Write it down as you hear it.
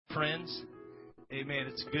friends. Amen.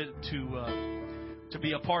 It's good to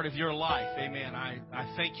be a part of your life. Amen. I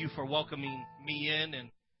thank you for welcoming me in,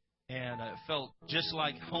 and it felt just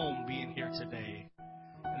like home being here today.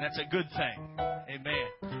 And that's a good thing.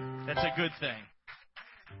 Amen. That's a good thing.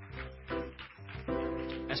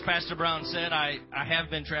 As Pastor Brown said, I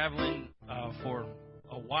have been traveling for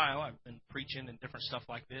a while. I've been preaching and different stuff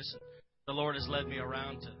like this. The Lord has led me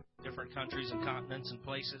around to different countries and continents and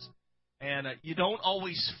places. And you don't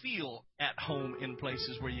always feel at home in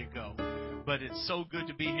places where you go. But it's so good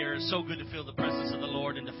to be here. It's so good to feel the presence of the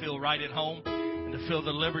Lord and to feel right at home and to feel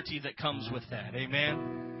the liberty that comes with that.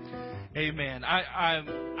 Amen. Amen.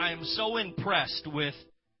 I am so impressed with,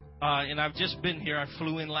 and I've just been here. I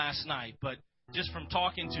flew in last night, but just from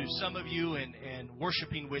talking to some of you and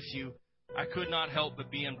worshiping with you, I could not help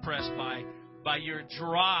but be impressed by your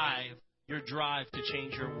drive to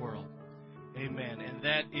change your world. Amen. And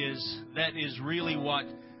that is really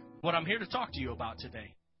what I'm here to talk to you about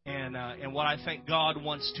today, and what I think God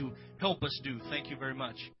wants to help us do. Thank you very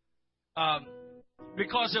much.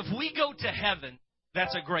 Because if we go to heaven,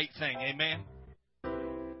 that's a great thing. Amen.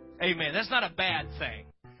 Amen. That's not a bad thing.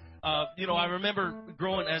 I remember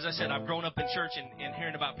as I said, I've grown up in church and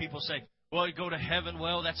hearing about people say, well, you go to heaven,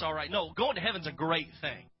 well, that's all right. No, going to heaven's a great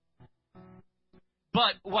thing.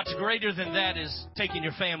 But what's greater than that is taking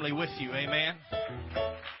your family with you, amen?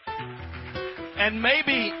 And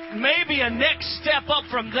maybe a next step up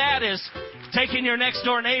from that is taking your next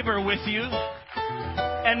door neighbor with you.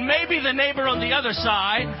 And maybe the neighbor on the other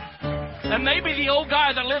side. And maybe the old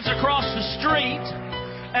guy that lives across the street.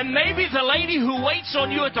 And maybe the lady who waits on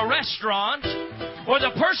you at the restaurant, or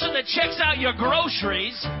the person that checks out your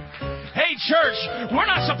groceries. Hey, church, we're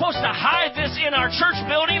not supposed to hide this in our church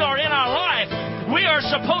building or in our life. We are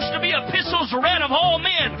supposed to be epistles read of all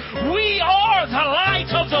men. We are the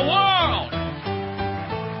light of the world.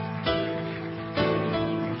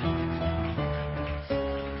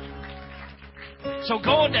 So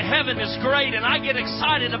going to heaven is great, and I get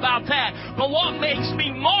excited about that. But what makes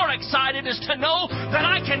me more excited is to know that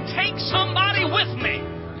I can take somebody with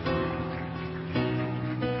me.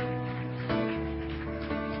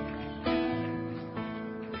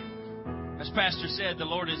 As Pastor said, the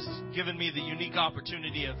Lord has given me the unique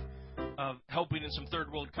opportunity of helping in some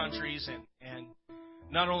third world countries and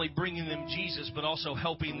not only bringing them Jesus, but also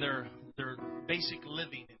helping their basic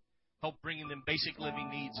living, help bringing them basic living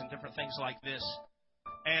needs and different things like this.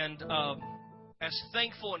 And as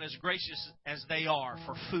thankful and as gracious as they are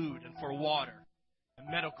for food and for water and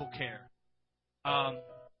medical care,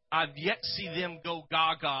 I've yet to see them go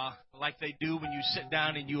gaga like they do when you sit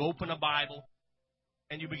down and you open a Bible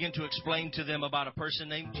and you begin to explain to them about a person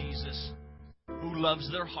named Jesus who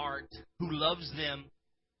loves their heart, who loves them.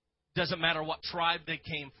 Doesn't matter what tribe they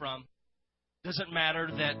came from. Doesn't matter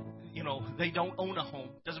that, they don't own a home.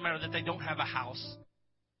 Doesn't matter that they don't have a house,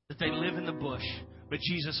 that they live in the bush. But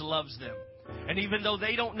Jesus loves them. And even though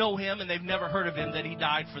they don't know Him and they've never heard of Him, that He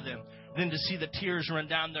died for them, then to see the tears run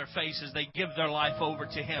down their face as they give their life over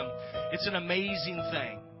to Him, it's an amazing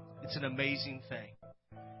thing. It's an amazing thing.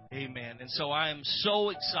 Amen. And so I am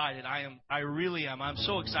so excited. I really am. I'm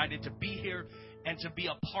so excited to be here and to be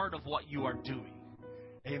a part of what you are doing.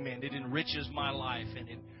 Amen. It enriches my life and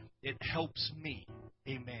it helps me.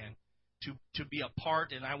 Amen. To be a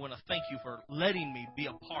part, and I want to thank you for letting me be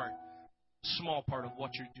a part, small part of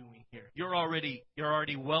what you're doing here. You're already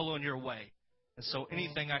well on your way. And so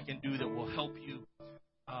anything I can do that will help you,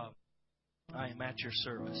 I am at your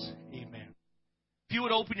service. Amen. If you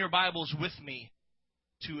would open your Bibles with me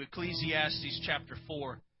to Ecclesiastes chapter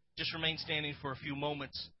 4, just remain standing for a few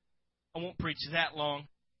moments. I won't preach that long.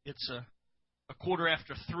 It's a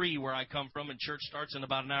 3:15 where I come from, and church starts in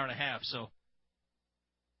about an hour and a half. So,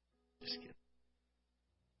 just kidding.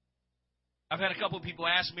 I've had a couple of people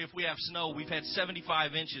ask me if we have snow. We've had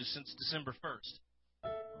 75 inches since December 1st.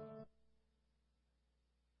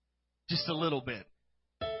 Just a little bit.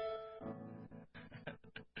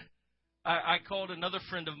 I called another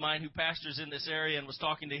friend of mine who pastors in this area and was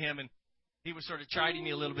talking to him, and he was sort of chiding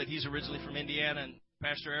me a little bit. He's originally from Indiana, and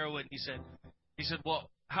Pastor Arrowwood, he said, well,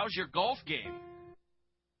 how's your golf game?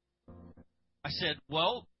 I said,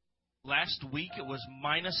 well, last week it was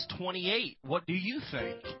minus 28. What do you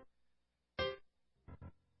think?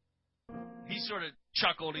 He sort of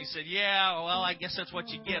chuckled. He said, yeah, well, I guess that's what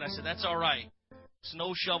you get. I said, that's all right.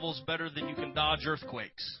 Snow shovel's better than you can dodge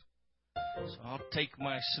earthquakes. So I'll take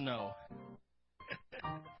my snow.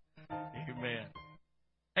 Amen.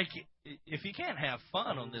 Hey, if you can't have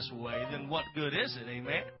fun on this way, then what good is it?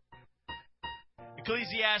 Amen.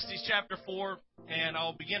 Ecclesiastes chapter 4, and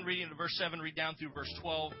I'll begin reading to verse 7, read down through verse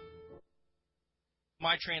 12.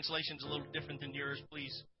 my translation's a little different than yours,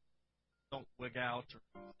 please don't wig out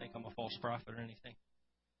or think I'm a false prophet or anything.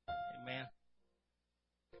 Amen.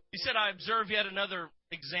 He said, I observe yet another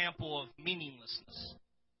example of meaninglessness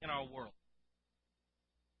in our world.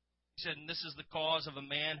 He said, and this is the cause of a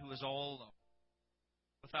man who is all alone,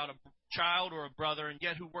 without a child or a brother, and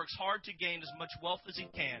yet who works hard to gain as much wealth as he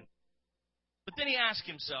can. But then he asked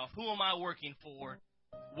himself, who am I working for?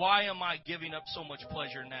 Why am I giving up so much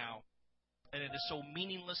pleasure now? And it is so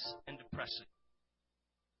meaningless and depressing.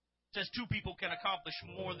 It says two people can accomplish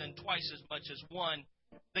more than twice as much as one.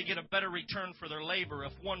 They get a better return for their labor.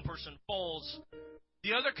 If one person falls,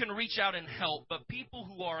 the other can reach out and help. But people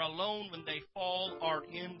who are alone when they fall are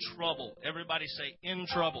in trouble. Everybody say, in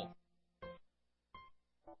trouble.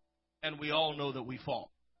 And we all know that we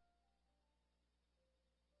fall.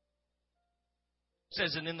 It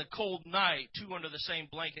says, and in the cold night, two under the same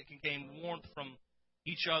blanket can gain warmth from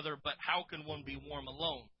each other, but how can one be warm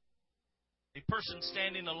alone? A person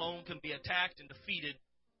standing alone can be attacked and defeated,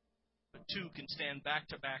 but two can stand back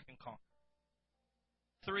to back and conquer.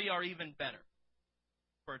 Three are even better,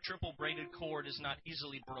 for a triple braided cord is not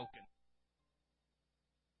easily broken.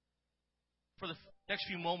 For the next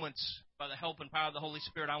few moments, by the help and power of the Holy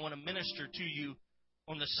Spirit, I want to minister to you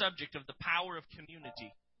on the subject of the power of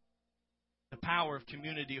community. The power of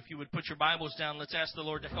community. If you would put your Bibles down, let's ask the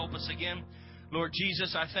Lord to help us again. Lord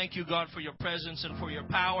Jesus, I thank you, God, for your presence and for your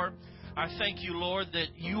power. I thank you, Lord, that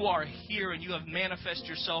you are here and you have manifested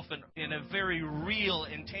yourself in a very real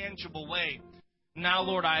and tangible way. Now,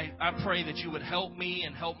 Lord, I pray that you would help me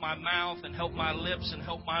and help my mouth and help my lips and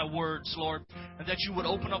help my words, Lord, and that you would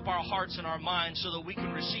open up our hearts and our minds so that we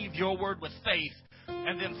can receive your word with faith.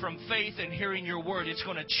 And then from faith and hearing your word, it's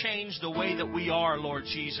going to change the way that we are, Lord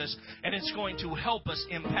Jesus. And it's going to help us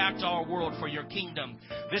impact our world for your kingdom.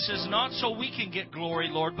 This is not so we can get glory,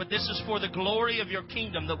 Lord, but this is for the glory of your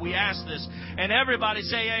kingdom that we ask this. And everybody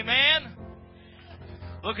say amen.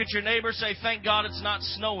 Look at your neighbor, say, thank God it's not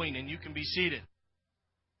snowing, and you can be seated.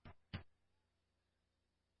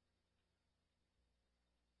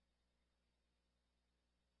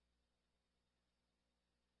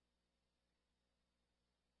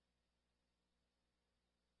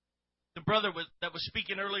 The brother that was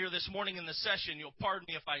speaking earlier this morning in the session, you'll pardon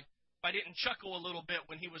me if I didn't chuckle a little bit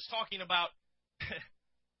when he was talking about,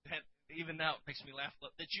 even now it makes me laugh,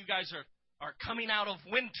 that you guys are coming out of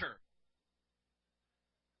winter.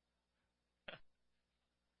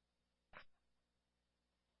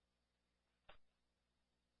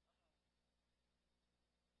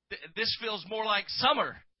 This feels more like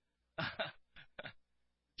summer.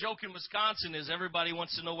 Joke in Wisconsin is everybody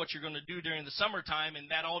wants to know what you're going to do during the summertime, and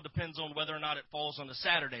that all depends on whether or not it falls on a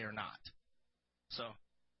Saturday or not. So,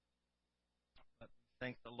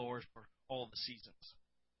 thank the Lord for all the seasons.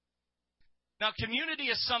 Now, community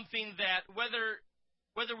is something that,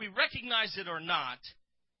 whether we recognize it or not,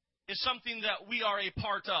 is something that we are a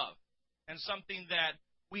part of, and something that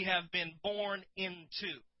we have been born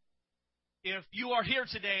into. If you are here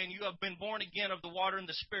today and you have been born again of the water and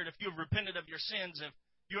the Spirit, if you have repented of your sins, if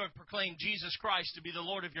you have proclaimed Jesus Christ to be the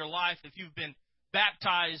Lord of your life, if you've been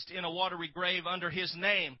baptized in a watery grave under His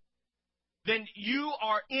name, then you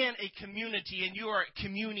are in a community and you are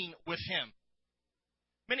communing with Him.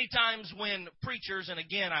 Many times when preachers, and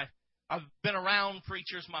again, I've been around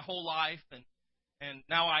preachers my whole life, and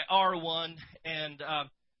now I are one, and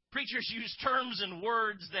preachers use terms and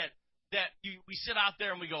words that we sit out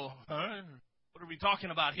there and we go, huh? What are we talking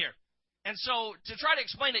about here? And so to try to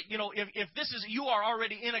explain it, if this is, you are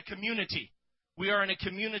already in a community. We are in a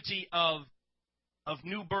community of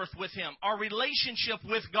new birth with Him. Our relationship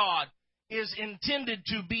with God is intended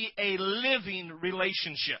to be a living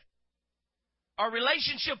relationship. Our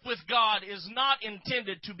relationship with God is not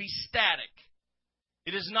intended to be static.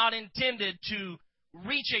 It is not intended to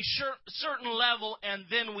reach a certain level and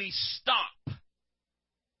then we stop.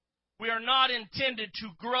 We are not intended to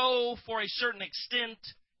grow for a certain extent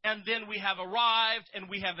and then we have arrived and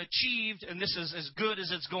we have achieved, and this is as good as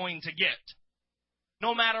it's going to get.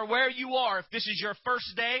 No matter where you are, if this is your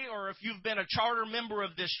first day or if you've been a charter member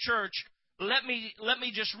of this church, let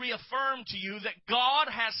me just reaffirm to you that God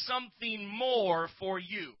has something more for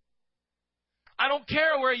you. I don't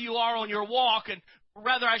care where you are on your walk, and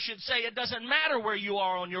rather I should say it doesn't matter where you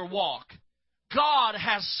are on your walk. God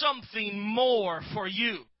has something more for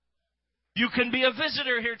you. You can be a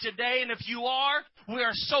visitor here today, and if you are, we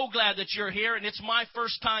are so glad that you're here, and it's my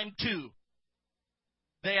first time too.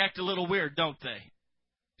 They act a little weird, don't they?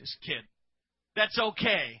 Just kidding. That's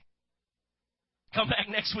okay. Come back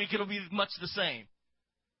next week, it'll be much the same.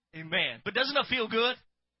 Amen. But doesn't it feel good?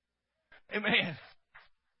 Amen.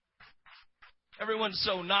 Everyone's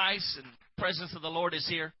so nice, and the presence of the Lord is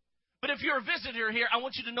here. But if you're a visitor here, I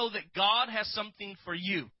want you to know that God has something for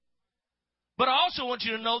you. But I also want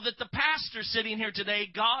you to know that the pastor sitting here today,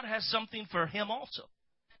 God has something for him also.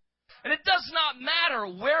 And it does not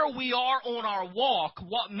matter where we are on our walk.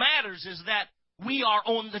 What matters is that we are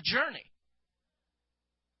on the journey.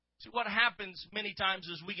 See, what happens many times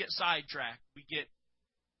is we get sidetracked. We get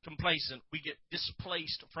complacent. We get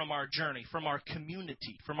displaced from our journey, from our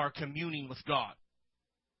community, from our communing with God.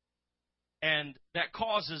 And that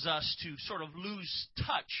causes us to sort of lose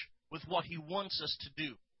touch with what He wants us to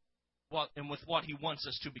do and with what He wants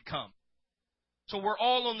us to become. So we're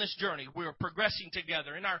all on this journey. We're progressing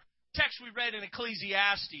together. In our text we read in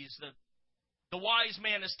Ecclesiastes, the wise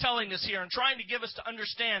man is telling us here and trying to give us to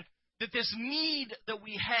understand that this need that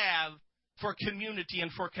we have for community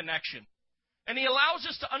and for connection. And he allows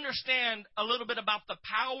us to understand a little bit about the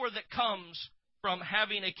power that comes from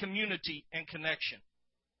having a community and connection.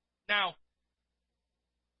 Now,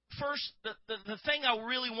 first, the thing I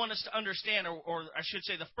really want us to understand, or I should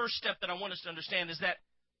say the first step that I want us to understand, is that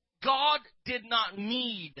God did not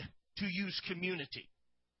need to use community.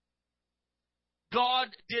 God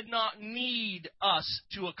did not need us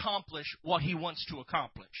to accomplish what He wants to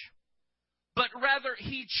accomplish. But rather,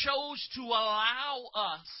 He chose to allow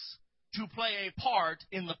us to play a part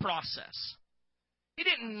in the process. He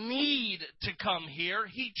didn't need to come here.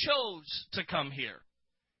 He chose to come here.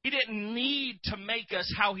 He didn't need to make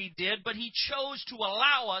us how He did, but He chose to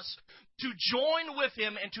allow us to join with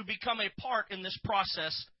Him and to become a part in this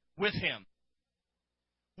process with Him.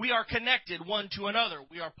 We are connected one to another.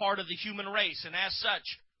 We are part of the human race, and as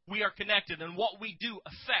such, we are connected, and what we do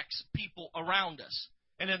affects people around us.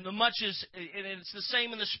 And in the much as, and it's the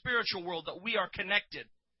same in the spiritual world, that we are connected.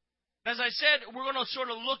 As I said, we're going to sort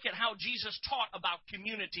of look at how Jesus taught about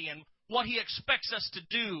community and what He expects us to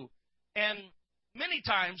do. And many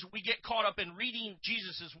times we get caught up in reading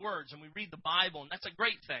Jesus' words, and we read the Bible, and that's a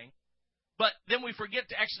great thing. But then we forget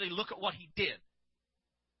to actually look at what He did.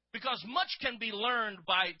 Because much can be learned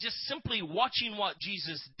by just simply watching what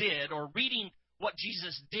Jesus did or reading what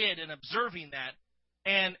Jesus did and observing that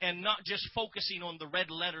and not just focusing on the red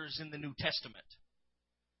letters in the New Testament.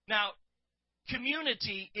 Now,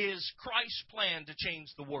 community is Christ's plan to change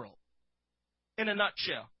the world. In a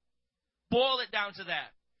nutshell. Boil it down to that.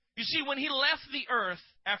 You see, when He left the earth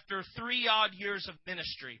after 3-odd years of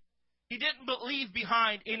ministry, He didn't leave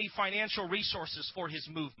behind any financial resources for His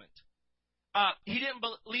movement. He didn't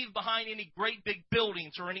leave behind any great big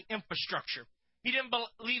buildings or any infrastructure. He didn't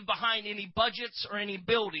leave behind any budgets or any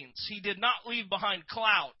buildings. He did not leave behind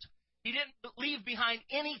clout. He didn't leave behind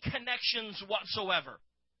any connections whatsoever.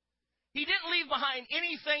 He didn't leave behind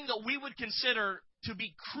anything that we would consider to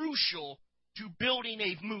be crucial to building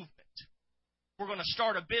a movement. We're going to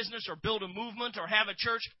start a business or build a movement or have a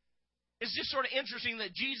church. It's just sort of interesting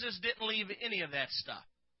that Jesus didn't leave any of that stuff.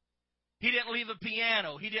 He didn't leave a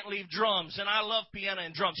piano. He didn't leave drums, and I love piano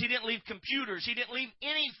and drums. He didn't leave computers. He didn't leave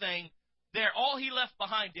anything there. All He left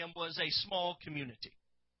behind Him was a small community.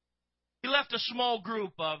 He left a small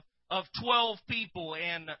group of 12 people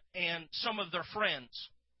and some of their friends.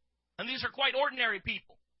 And these are quite ordinary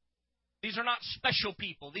people. These are not special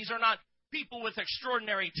people. These are not people with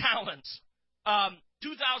extraordinary talents.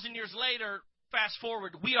 2,000 years later, fast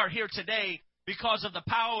forward, we are here today because of the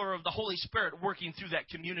power of the Holy Spirit working through that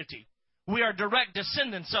community. We are direct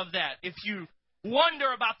descendants of that. If you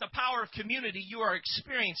wonder about the power of community, you are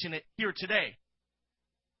experiencing it here today.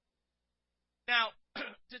 Now,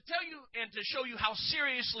 to tell you and to show you how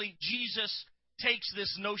seriously Jesus takes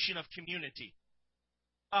this notion of community,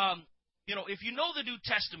 if you know the New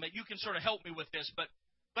Testament, you can sort of help me with this, but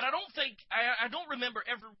I don't remember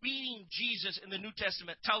ever reading Jesus in the New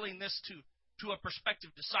Testament telling this to a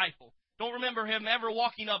prospective disciple. Don't remember Him ever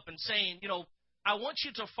walking up and saying, I want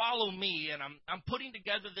you to follow me, and I'm putting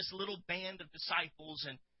together this little band of disciples,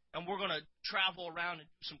 and we're going to travel around and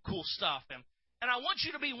do some cool stuff. And I want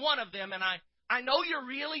you to be one of them, and I know you're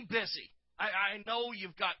really busy. I know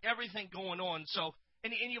you've got everything going on,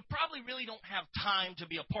 and you probably really don't have time to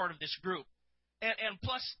be a part of this group. And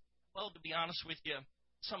plus, well, to be honest with you,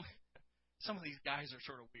 some of these guys are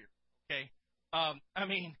sort of weird, okay?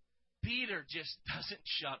 Peter just doesn't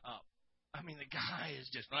shut up. The guy is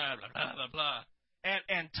just blah, blah, blah, blah, blah.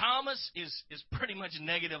 And Thomas is pretty much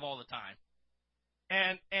negative all the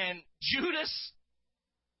time. And Judas,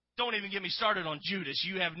 don't even get me started on Judas.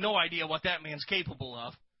 You have no idea what that man's capable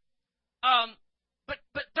of.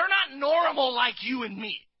 But they're not normal like you and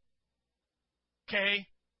me. Okay?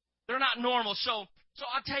 They're not normal. So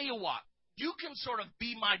I'll tell you what. You can sort of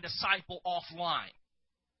be my disciple offline.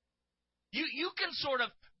 You can sort of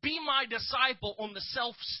be my disciple on the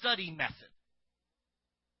self-study method.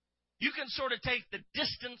 You can sort of take the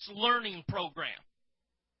distance learning program.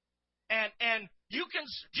 And you can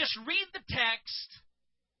just read the text,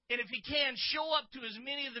 and if you can, show up to as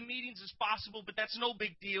many of the meetings as possible, but that's no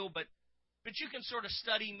big deal. But you can sort of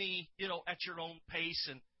study me, at your own pace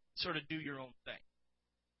and sort of do your own thing.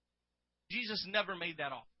 Jesus never made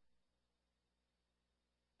that offer.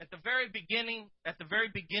 At the very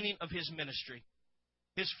beginning of his ministry,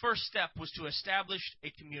 his first step was to establish a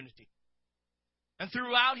community. And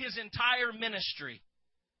throughout his entire ministry,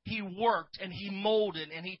 he worked and he molded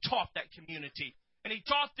and he taught that community. And he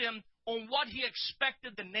taught them on what he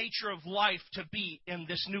expected the nature of life to be in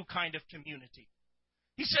this new kind of community.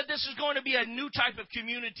 He said this is going to be a new type of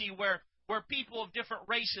community where people of different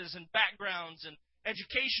races and backgrounds and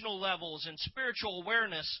educational levels and spiritual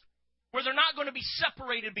awareness, where they're not going to be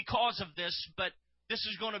separated because of this, but this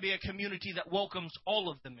is going to be a community that welcomes all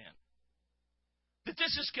of them in. That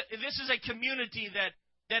this is a community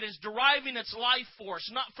that is deriving its life force,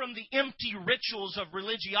 not from the empty rituals of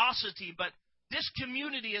religiosity, but this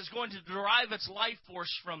community is going to derive its life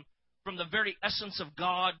force from the very essence of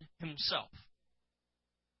God himself.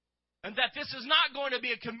 And that this is not going to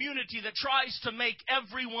be a community that tries to make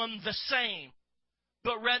everyone the same,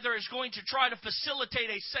 but rather is going to try to facilitate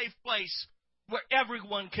a safe place where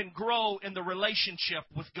everyone can grow in the relationship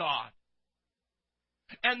with God.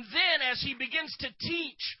 And then as he begins to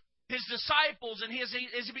teach his disciples and as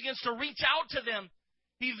he begins to reach out to them,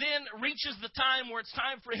 he then reaches the time where it's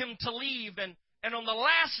time for him to leave. And on the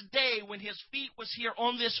last day when his feet was here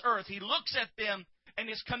on this earth, he looks at them and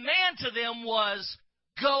his command to them was,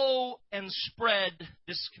 go and spread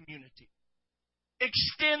this community.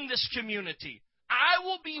 Extend this community. I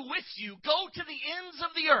will be with you. Go to the ends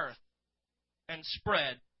of the earth and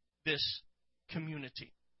spread this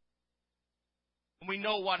community. And we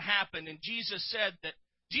know what happened. And Jesus said that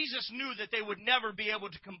Jesus knew that they would never be able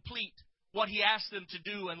to complete what he asked them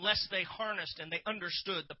to do unless they harnessed and they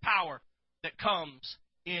understood the power that comes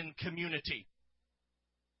in community.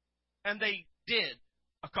 And they did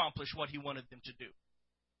accomplish what he wanted them to do.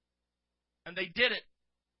 And they did it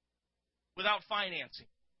without financing.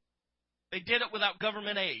 They did it without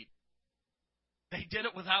government aid. They did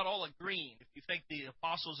it without all agreeing. If you think the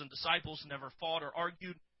apostles and disciples never fought or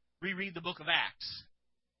argued, reread the book of Acts.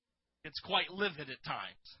 It's quite livid at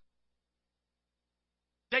times.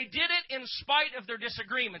 They did it in spite of their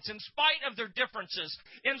disagreements, in spite of their differences,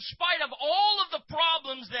 in spite of all of the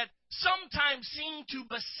problems that sometimes seem to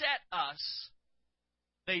beset us.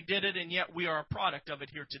 They did it, and yet we are a product of it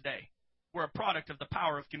here today. We're a product of the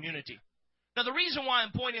power of community. Now, the reason why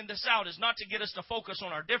I'm pointing this out is not to get us to focus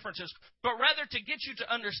on our differences, but rather to get you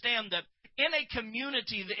to understand that in a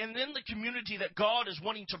community, and in the community that God is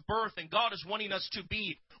wanting to birth and God is wanting us to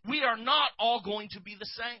be, we are not all going to be the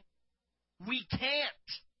same. We can't.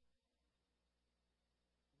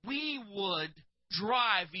 We would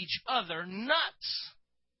drive each other nuts.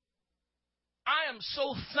 I am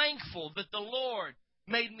so thankful that the Lord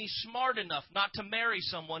made me smart enough not to marry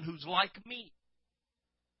someone who's like me.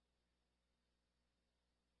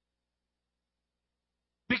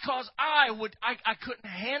 Because I couldn't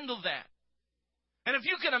handle that. And if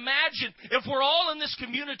you can imagine, if we're all in this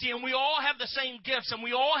community and we all have the same gifts and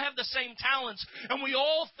we all have the same talents and we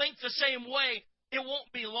all think the same way, it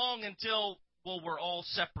won't be long until, we're all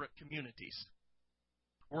separate communities.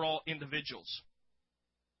 We're all individuals.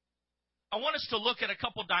 I want us to look at a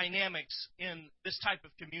couple dynamics in this type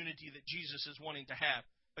of community that Jesus is wanting to have.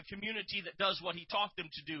 A community that does what he taught them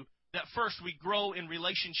to do. That first we grow in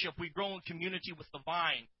relationship. We grow in community with the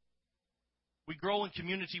vine. We grow in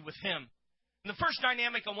community with him. And the first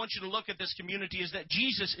dynamic I want you to look at this community is that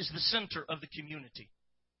Jesus is the center of the community.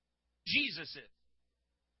 Jesus is.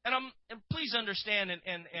 And please understand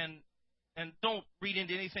and don't read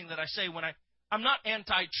into anything that I say when I'm not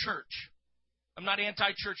anti-church. I'm not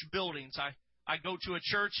anti-church buildings. I go to a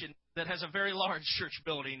church that has a very large church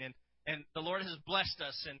building, and the Lord has blessed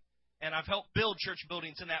us, and I've helped build church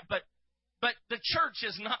buildings and that. But the church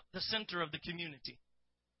is not the center of the community.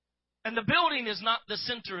 And the building is not the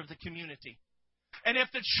center of the community. And if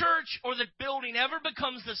the church or the building ever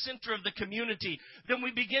becomes the center of the community, then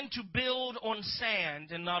we begin to build on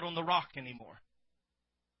sand and not on the rock anymore.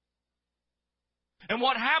 And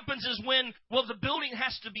what happens is when, the building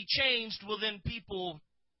has to be changed, then people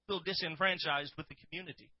feel disenfranchised with the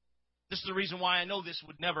community. This is the reason why I know this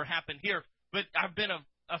would never happen here. But I've been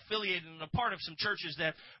affiliated and a part of some churches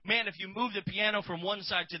that, if you move the piano from one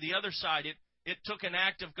side to the other side, it took an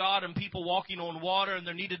act of God and people walking on water, and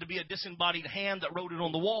there needed to be a disembodied hand that wrote it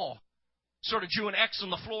on the wall. Sort of drew an X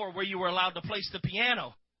on the floor where you were allowed to place the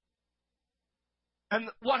piano. And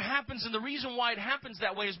what happens, and the reason why it happens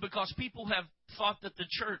that way is because people have thought that the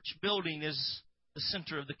church building is the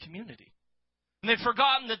center of the community. And they've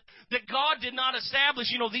forgotten that God did not establish,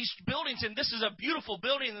 these buildings, and this is a beautiful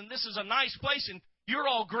building, and this is a nice place, and you're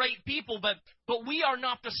all great people, but we are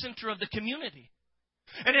not the center of the community.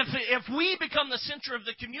 And if we become the center of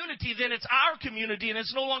the community, then it's our community, and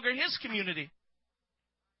it's no longer His community.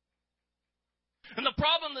 And the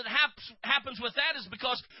problem that happens with that is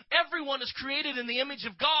because everyone is created in the image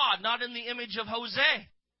of God, not in the image of Jose.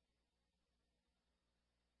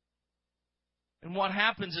 And what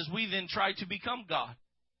happens is we then try to become God.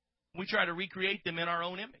 We try to recreate them in our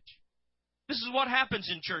own image. This is what happens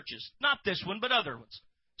in churches. Not this one, but other ones.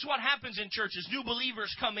 It's what happens in churches. New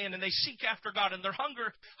believers come in and they seek after God and they're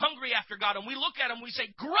hungry after God. And we look at them and we say,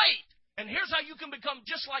 great! And here's how you can become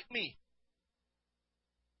just like me.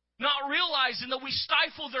 Not realizing that we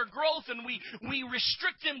stifle their growth and we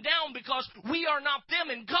restrict them down because we are not them.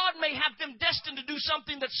 And God may have them destined to do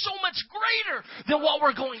something that's so much greater than what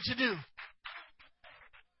we're going to do.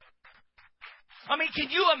 I mean, can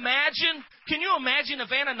you imagine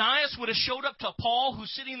if Ananias would have showed up to Paul,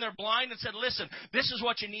 who's sitting there blind, and said, listen, this is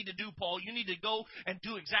what you need to do, Paul. You need to go and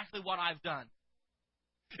do exactly what I've done.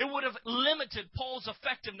 It would have limited Paul's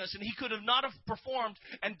effectiveness, and he could have not have performed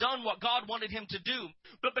and done what God wanted him to do.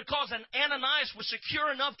 But because Ananias was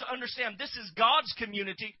secure enough to understand this is God's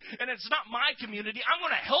community, and it's not my community, I'm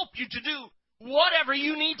going to help you to do whatever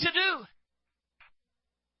you need to do.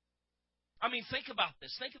 I mean, think about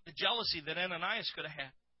this. Think of the jealousy that Ananias could have had.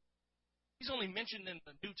 He's only mentioned in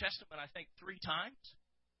the New Testament, I think, 3 times.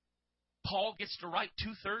 Paul gets to write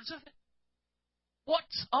 2/3 of it.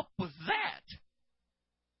 What's up with that?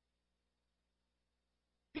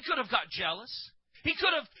 He could have got jealous. He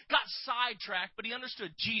could have got sidetracked, but he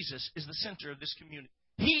understood Jesus is the center of this community.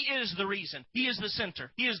 He is the reason. He is the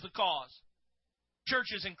center. He is the cause.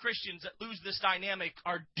 Churches and Christians that lose this dynamic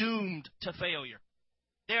are doomed to failure.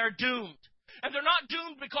 They are doomed. And they're not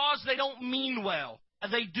doomed because they don't mean well.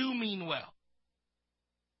 They do mean well.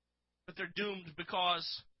 But they're doomed because,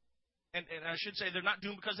 and I should say they're not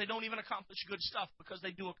doomed because they don't even accomplish good stuff, because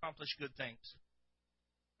they do accomplish good things.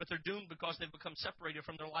 But they're doomed because they've become separated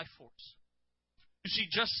from their life force. You see,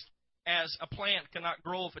 just as a plant cannot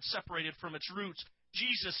grow if it's separated from its roots,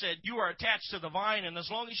 Jesus said, you are attached to the vine, and as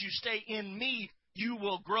long as you stay in me, you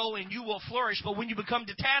will grow and you will flourish. But when you become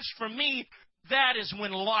detached from me, that is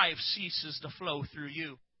when life ceases to flow through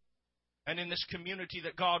you. And in this community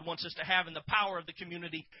that God wants us to have, in the power of the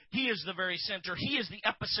community, He is the very center. He is the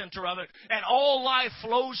epicenter of it. And all life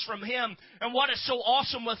flows from Him. And what is so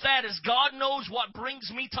awesome with that is God knows what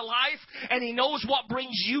brings me to life, and He knows what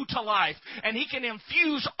brings you to life. And He can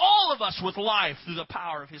infuse all of us with life through the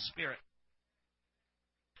power of His Spirit.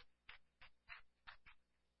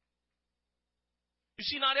 You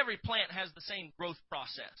see, not every plant has the same growth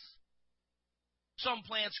process. Some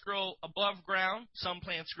plants grow above ground. Some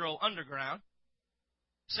plants grow underground.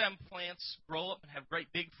 Some plants grow up and have great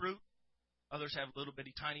big fruit. Others have little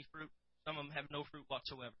bitty tiny fruit. Some of them have no fruit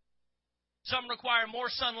whatsoever. Some require more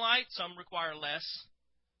sunlight. Some require less.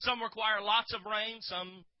 Some require lots of rain.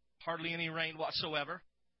 Some hardly any rain whatsoever.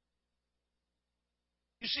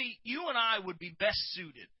 You see, you and I would be best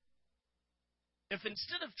suited if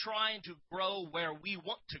instead of trying to grow where we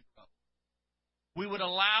want to grow, we would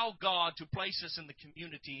allow God to place us in the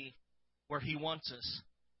community where He wants us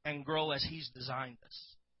and grow as He's designed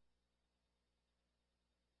us.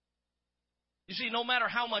 You see, no matter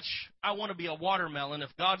how much I want to be a watermelon, if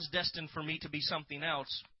God's destined for me to be something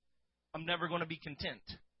else, I'm never going to be content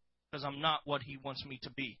because I'm not what He wants me to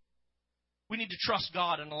be. We need to trust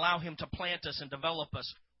God and allow Him to plant us and develop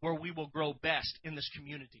us where we will grow best in this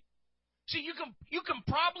community. See, you can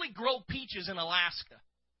probably grow peaches in Alaska,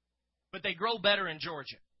 but they grow better in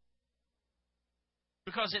Georgia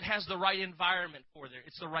because it has the right environment for there.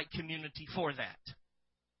 It's the right community for that.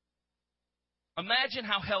 Imagine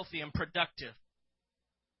how healthy and productive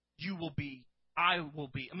you will be. I will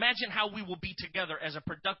be. Imagine how we will be together as a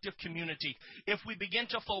productive community if we begin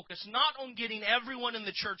to focus not on getting everyone in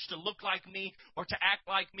the church to look like me or to act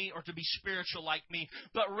like me or to be spiritual like me,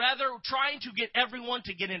 but rather trying to get everyone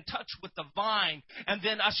to get in touch with the vine and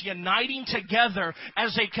then us uniting together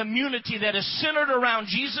as a community that is centered around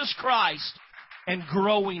Jesus Christ and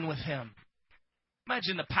growing with Him.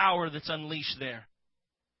 Imagine the power that's unleashed there.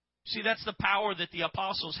 See, that's the power that the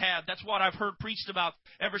apostles had. That's what I've heard preached about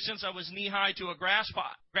ever since I was knee-high to a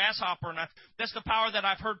grasshopper. And that's the power that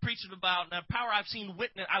I've heard preached about, and the power I've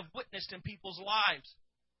witnessed in people's lives.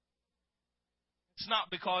 It's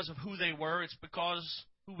not because of who they were. It's because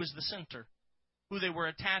who was the center, who they were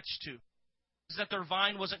attached to. It's that their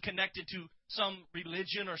vine wasn't connected to some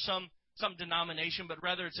religion or some denomination, but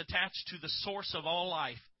rather it's attached to the source of all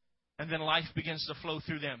life, and then life begins to flow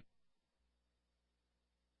through them.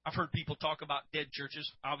 I've heard people talk about dead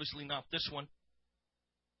churches, obviously not this one.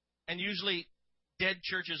 And usually dead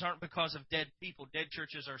churches aren't because of dead people. Dead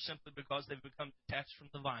churches are simply because they've become detached from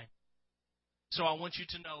the vine. So I want you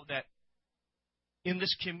to know that in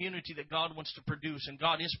this community that God wants to produce, and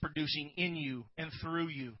God is producing in you and through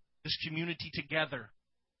you, this community together,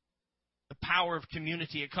 the power of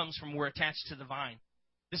community, it comes from we're attached to the vine.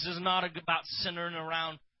 This is not about centering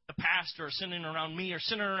around the pastor or centering around me or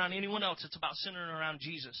centering around anyone else. It's about centering around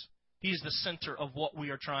Jesus. He is the center of what we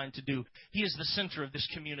are trying to do. He is the center of this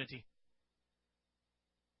community.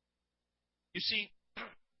 You see,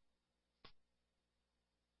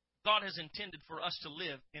 God has intended for us to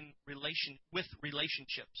live with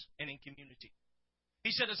relationships and in community.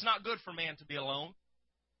 He said it's not good for man to be alone.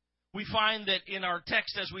 We find that in our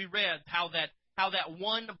text as we read how that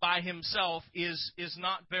one by himself is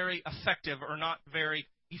not very effective or not very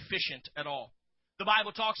efficient at all. The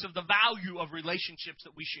Bible talks of the value of relationships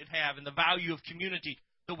that we should have and the value of community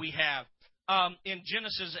that we have. In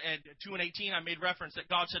Genesis 2:18, I made reference that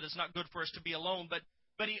God said it's not good for us to be alone,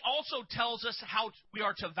 but He also tells us how we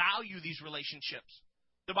are to value these relationships.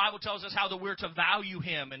 The Bible tells us how that we're to value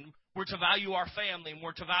Him, and we're to value our family, and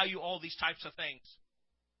we're to value all these types of things.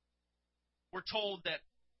 We're told that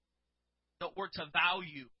we're to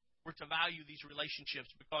value these relationships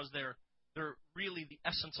because they're really the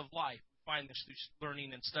essence of life. We find this through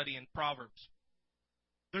learning and studying Proverbs.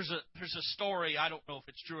 There's a story, I don't know if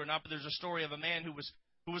it's true or not, but there's a story of a man who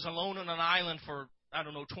was alone on an island for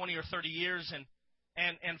 20 or 30 years,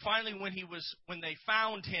 and finally when they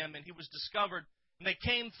found him and he was discovered, and they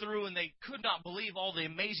came through and they could not believe all the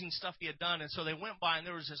amazing stuff he had done, and so they went by and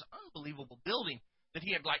there was this unbelievable building that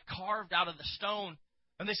he had carved out of the stone.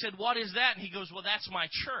 And they said, "What is that?" And he goes, "Well, that's my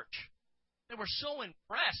church." They were so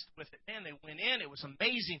impressed with it. Man, they went in. It was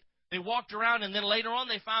amazing. They walked around, and then later on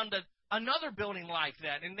they found another building like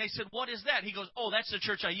that. And they said, "What is that?" He goes, "Oh, that's the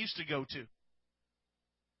church I used to go to."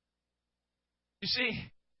 You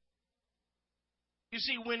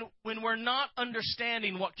see, when we're not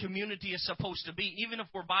understanding what community is supposed to be, even if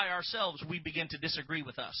we're by ourselves, we begin to disagree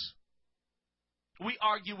with us. We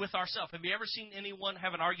argue with ourselves. Have you ever seen anyone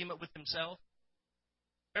have an argument with themselves?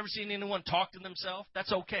 Ever seen anyone talk to themselves?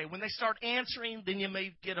 That's okay. When they start answering, then you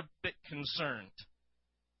may get a bit concerned.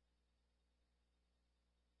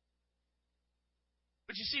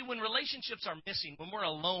 But you see, when relationships are missing, when we're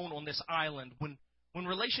alone on this island, when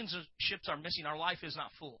relationships are missing, our life is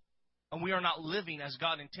not full. And we are not living as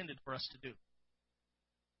God intended for us to do.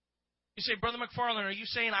 You say, "Brother McFarland, are you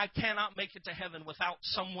saying I cannot make it to heaven without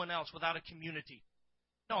someone else, without a community?"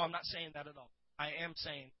 No, I'm not saying that at all. I am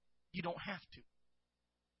saying you don't have to.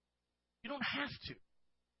 You don't have to.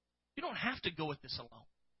 You don't have to go at this alone.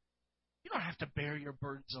 You don't have to bear your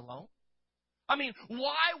burdens alone. I mean,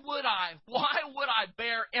 why would I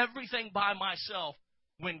bear everything by myself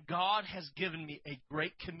when God has given me a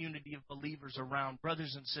great community of believers around,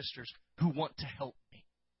 brothers and sisters, who want to help me?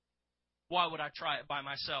 Why would I try it by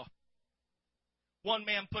myself? One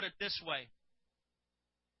man put it this way.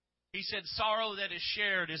 He said, "Sorrow that is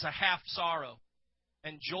shared is a half sorrow,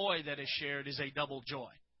 and joy that is shared is a double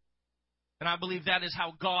joy." And I believe that is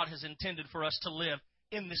how God has intended for us to live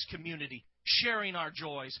in this community, sharing our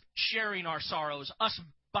joys, sharing our sorrows, us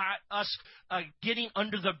getting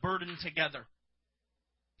under the burden together.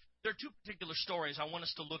 There are two particular stories I want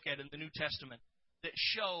us to look at in the New Testament that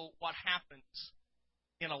show what happens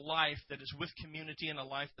in a life that is with community and a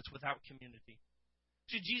life that's without community.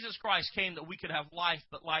 See, Jesus Christ came that we could have life,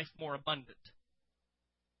 but life more abundant.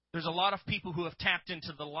 There's a lot of people who have tapped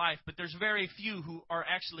into the life, but there's very few who are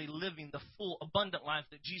actually living the full, abundant life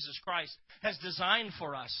that Jesus Christ has designed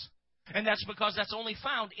for us. And that's because that's only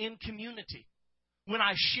found in community. When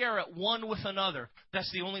I share it one with another,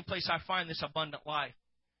 that's the only place I find this abundant life.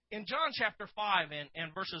 In John chapter 5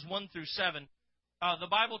 and verses 1 through 7, the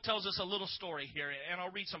Bible tells us a little story here, and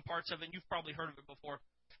I'll read some parts of it, and you've probably heard of it before.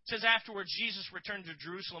 It says, "Afterwards, Jesus returned to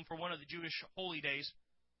Jerusalem for one of the Jewish holy days.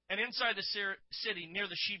 And inside the city, near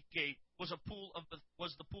the sheep gate, was the pool of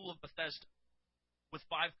Bethesda, with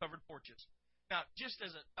 5 covered porches." Now, just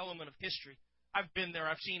as an element of history, I've been there,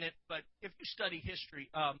 I've seen it, but if you study history,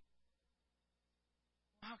 how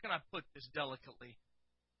can I put this delicately?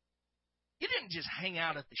 You didn't just hang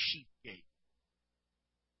out at the sheep gate.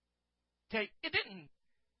 Okay,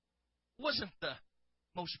 wasn't the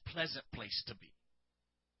most pleasant place to be.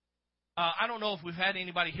 I don't know if we've had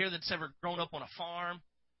anybody here that's ever grown up on a farm,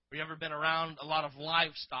 or you ever been around a lot of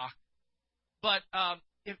livestock. But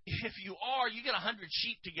if you are, you get 100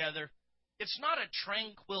 sheep together, it's not a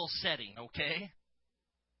tranquil setting, okay?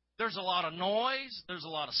 There's a lot of noise. There's a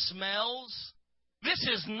lot of smells. This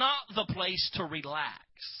is not the place to relax.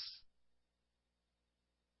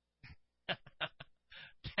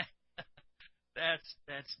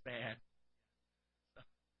 That's bad.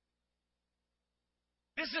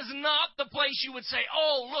 This is not the place you would say,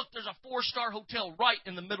 oh, look, there's a 4-star hotel right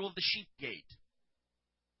in the middle of the sheep gate.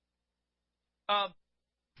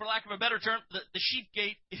 For lack of a better term, the sheep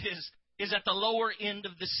gate is at the lower end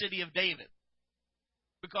of the city of David,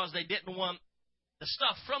 because they didn't want the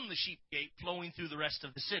stuff from the sheep gate flowing through the rest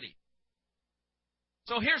of the city.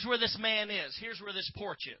 So here's where this man is. Here's where this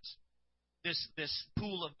porch is. This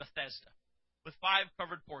pool of Bethesda with 5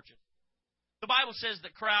 covered porches. The Bible says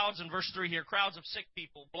that crowds, in verse 3 here, crowds of sick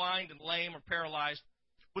people, blind and lame or paralyzed,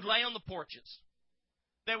 would lay on the porches.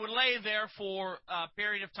 They would lay there for a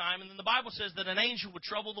period of time, and then the Bible says that an angel would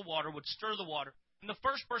trouble the water, would stir the water, and the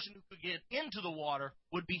first person who could get into the water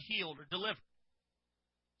would be healed or delivered.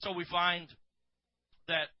 So we find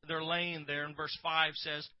that they're laying there, and verse 5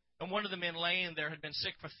 says, and one of the men laying there had been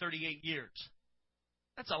sick for 38 years.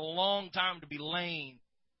 That's a long time to be laying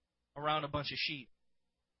around a bunch of sheep.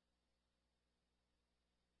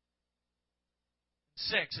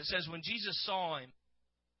 6, it says, when Jesus saw him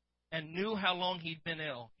and knew how long he'd been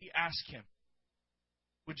ill, he asked him,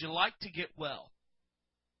 would you like to get well?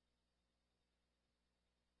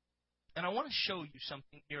 And I want to show you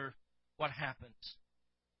something here, what happens.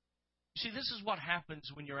 You see, this is what happens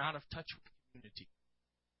when you're out of touch with community.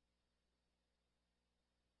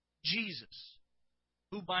 Jesus,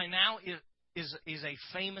 who by now is a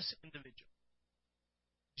famous individual.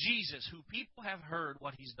 Jesus, who people have heard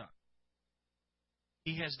what he's done.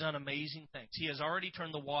 He has done amazing things. He has already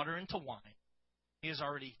turned the water into wine. He has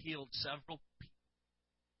already healed several people.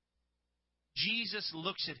 Jesus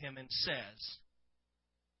looks at him and says,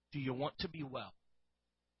 do you want to be well?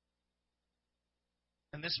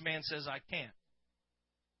 And this man says, I can't.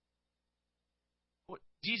 Well,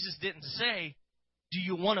 Jesus didn't say, do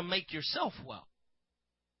you want to make yourself well?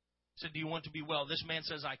 He said, do you want to be well? This man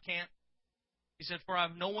says, I can't. He said, for I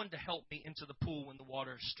have no one to help me into the pool when the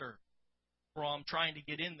water is stirred. For I'm trying to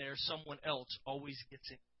get in there, someone else always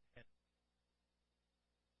gets in.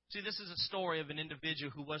 See, this is a story of an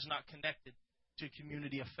individual who was not connected to a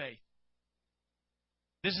community of faith.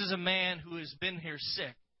 This is a man who has been here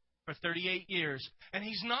sick for 38 years. And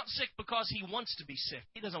he's not sick because he wants to be sick.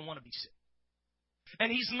 He doesn't want to be sick.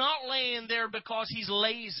 And he's not laying there because he's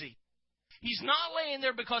lazy. He's not laying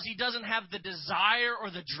there because he doesn't have the desire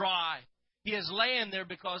or the drive. He is laying there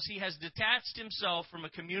because he has detached himself from a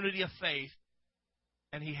community of faith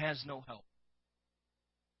and he has no help.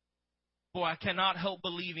 Boy, I cannot help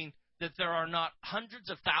believing that there are not hundreds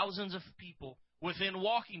of thousands of people within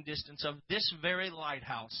walking distance of this very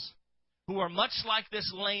lighthouse who are much like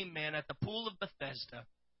this lame man at the pool of Bethesda,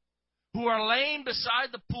 who are laying beside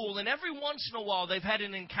the pool, and every once in a while they've had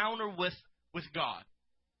an encounter with God.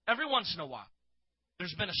 Every once in a while.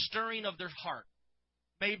 There's been a stirring of their heart.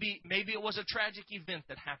 Maybe it was a tragic event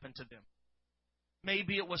that happened to them.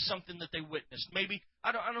 Maybe it was something that they witnessed. Maybe,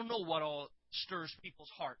 I don't know what all stirs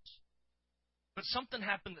people's hearts. But something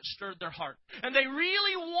happened that stirred their heart. And they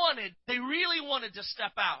really wanted to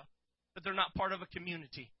step out. But they're not part of a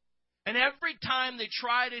community. And every time they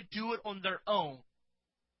try to do it on their own,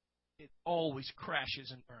 it always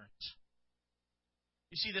crashes and burns.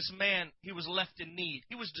 You see, this man, he was left in need.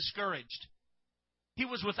 He was discouraged. He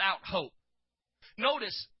was without hope.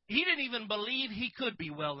 Notice, he didn't even believe he could be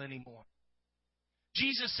well anymore.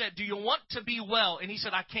 Jesus said, do you want to be well? And he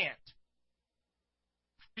said, I can't.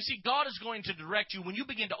 You see, God is going to direct you when you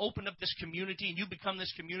begin to open up this community and you become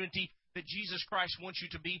this community that Jesus Christ wants you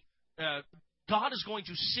to be. God is going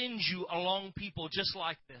to send you along people just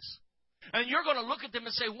like this. And you're going to look at them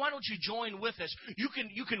and say, why don't you join with us? You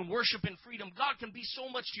can worship in freedom. God can be so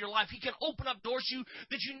much to your life. He can open up doors to you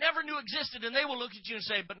that you never knew existed. And they will look at you and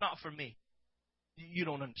say, but not for me. You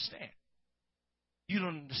don't understand. You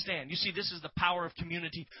don't understand. You see, this is the power of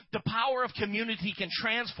community. The power of community can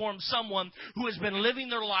transform someone who has been living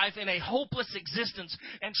their life in a hopeless existence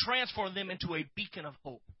and transform them into a beacon of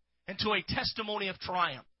hope, into a testimony of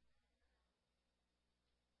triumph.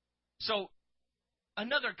 So,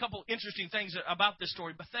 another couple interesting things about this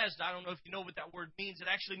story. Bethesda, I don't know if you know what that word means. It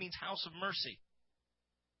actually means house of mercy.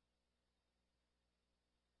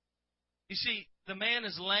 You see, the man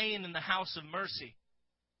is laying in the house of mercy.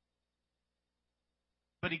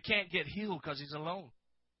 But he can't get healed because he's alone.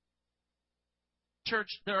 Church,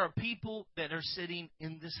 there are people that are sitting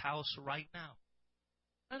in this house right now.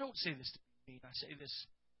 I don't say this to be mean. I say this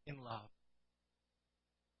in love.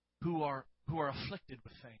 Who are afflicted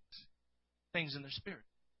with things. things in their spirit,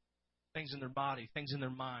 things in their body, things in their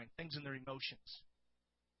mind, things in their emotions.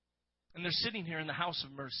 And they're sitting here in the house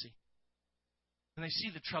of mercy. And they see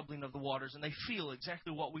the troubling of the waters, and they feel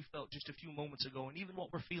exactly what we felt just a few moments ago, and even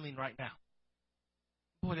what we're feeling right now.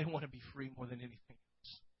 Boy, they want to be free more than anything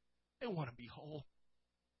else. They want to be whole.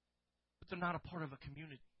 But they're not a part of a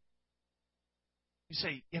community. You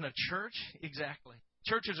say, in a church? Exactly.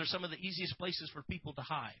 Churches are some of the easiest places for people to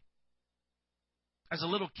hide. As a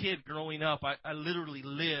little kid growing up, I literally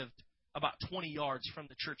lived about 20 yards from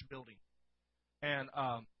the church building. And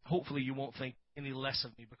hopefully you won't think any less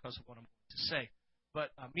of me because of what I'm going to say.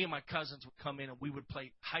 But me and my cousins would come in and we would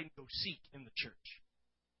play hide-and-go-seek in the church.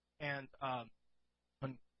 And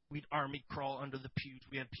we'd army crawl under the pews.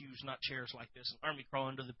 We had pews, not chairs like this. And army crawl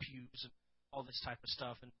under the pews and all this type of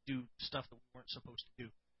stuff and do stuff that we weren't supposed to do.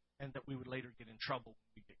 And that we would later get in trouble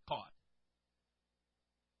when we get caught.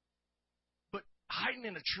 But hiding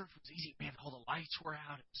in a church was easy. Man, all the lights were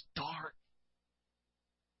out. It was dark.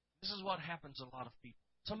 This is what happens to a lot of people.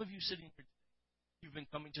 Some of you sitting here today, you've been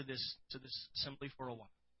coming to this assembly for a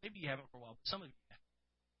while. Maybe you haven't for a while, but some of you have.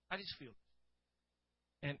 I just feel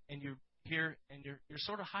this. And you're here and you're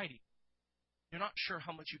sort of hiding. You're not sure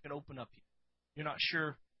how much you can open up yet. You're not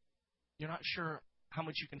sure how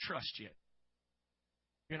much you can trust yet.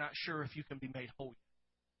 You're not sure if you can be made whole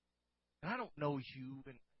yet. And I don't know you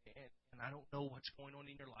and I don't know what's going on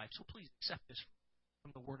in your life, so please accept this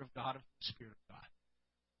from the Word of God and from the Spirit of God.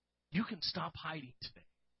 You can stop hiding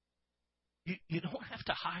today. You don't have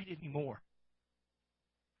to hide anymore.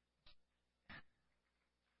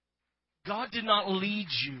 God did not lead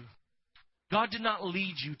you. God did not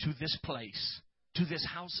lead you to this place, to this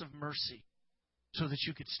house of mercy, so that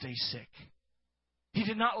you could stay sick. He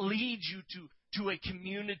did not lead you to a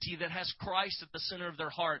community that has Christ at the center of their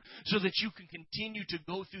heart, so that you can continue to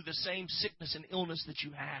go through the same sickness and illness that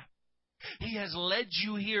you have. He has led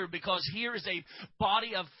you here because here is a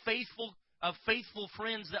body of faithful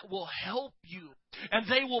friends that will help you. And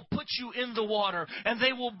they will put you in the water. And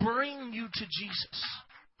they will bring you to Jesus.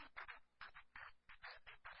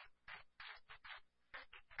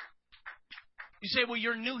 You say, well,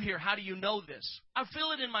 you're new here. How do you know this? I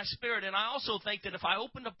feel it in my spirit. And I also think that if I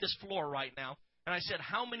opened up this floor right now, and I said,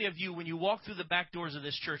 how many of you, when you walked through the back doors of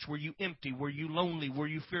this church, were you empty? Were you lonely? Were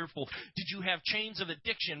you fearful? Did you have chains of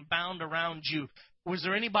addiction bound around you? Was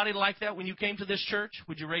there anybody like that when you came to this church?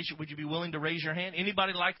 Would you be willing to raise your hand?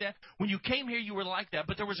 Anybody like that? When you came here, you were like that,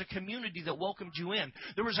 but there was a community that welcomed you in.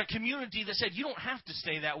 There was a community that said, you don't have to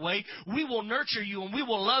stay that way. We will nurture you and we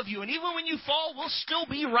will love you. And even when you fall, we'll still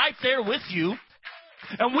be right there with you.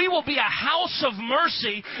 And we will be a house of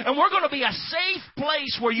mercy, and we're going to be a safe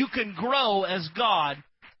place where you can grow as God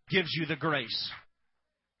gives you the grace.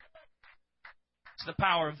 It's the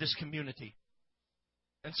power of this community.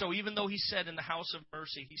 And so even though he said in the house of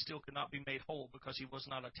mercy, he still could not be made whole because he was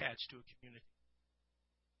not attached to a community.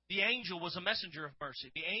 The angel was a messenger of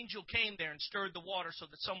mercy. The angel came there and stirred the water so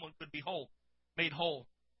that someone could be made whole.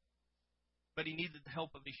 But he needed the help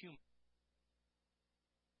of a human.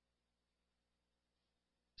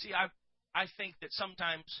 See, I think that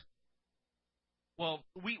sometimes,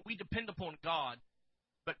 we depend upon God,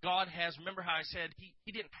 but God has, remember how I said,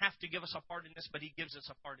 He didn't have to give us a part in this, but He gives us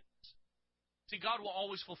a part in this. See, God will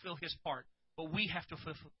always fulfill His part, but we have to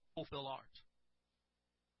fulfill ours.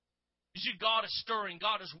 You see, God is stirring,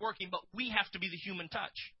 God is working, but we have to be the human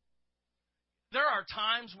touch. There are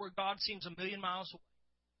times where God seems a million miles away.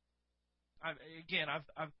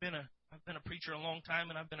 I've been a preacher a long time,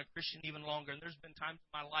 and I've been a Christian even longer. And there's been times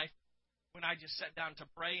in my life when I just sat down to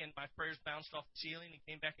pray, and my prayers bounced off the ceiling and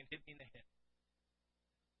came back and hit me in the head.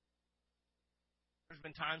 There's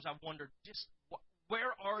been times I've wondered, just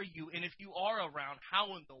where are you? And if you are around,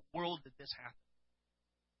 how in the world did this happen?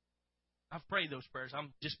 I've prayed those prayers.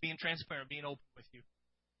 I'm just being transparent, being open with you.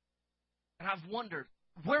 And I've wondered,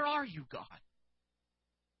 where are you, God?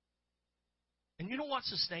 And you know what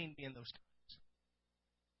sustained me in those times?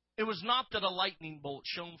 It was not that a lightning bolt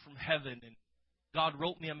shone from heaven and God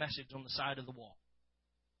wrote me a message on the side of the wall,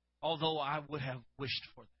 although I would have wished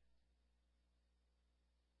for that.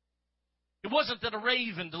 It wasn't that a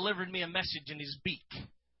raven delivered me a message in his beak.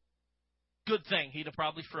 Good thing, he'd have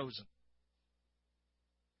probably frozen.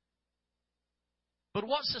 But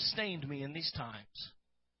what sustained me in these times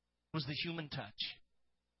was the human touch.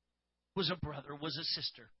 Was a brother, was a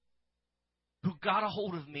sister who got a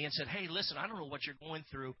hold of me and said, hey, listen, I don't know what you're going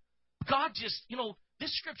through. God just,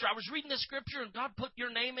 this scripture, I was reading this scripture and God put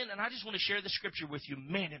your name in, and I just want to share this scripture with you.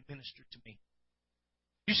 Man, it ministered to me.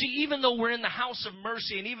 You see, even though we're in the house of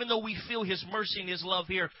mercy, and even though we feel His mercy and His love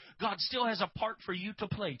here, God still has a part for you to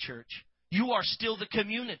play, church. You are still the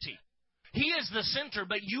community. He is the center,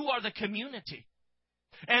 but you are the community.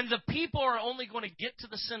 And the people are only going to get to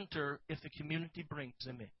the center if the community brings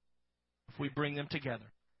them in, if we bring them together.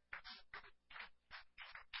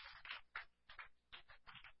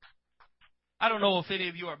 I don't know if any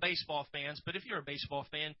of you are baseball fans, but if you're a baseball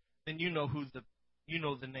fan, then you know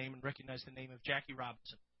the name and recognize the name of Jackie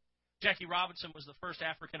Robinson. Jackie Robinson was the first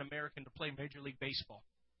African American to play Major League Baseball.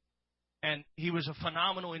 And he was a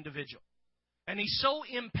phenomenal individual. And he so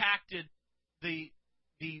impacted the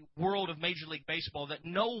world of Major League Baseball that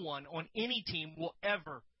no one on any team will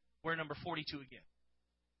ever wear number 42 again.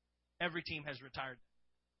 Every team has retired.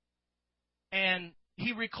 And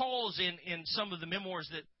he recalls in some of the memoirs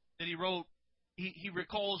that he wrote, he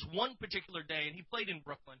recalls one particular day, and he played in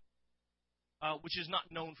Brooklyn, which is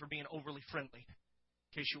not known for being overly friendly,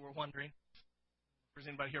 in case you were wondering. If there's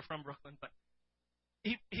anybody here from Brooklyn, but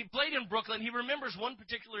he played in Brooklyn. He remembers one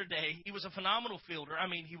particular day. He was a phenomenal fielder. I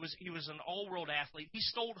mean, he was an all-world athlete. He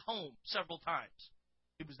stole home several times.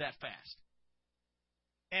 He was that fast.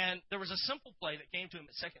 And there was a simple play that came to him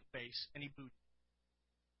at second base, and he booed.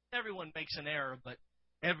 Everyone makes an error, but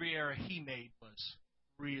every error he made was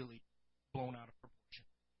really blown out of proportion.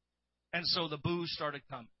 And so the boos started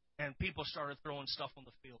coming, and people started throwing stuff on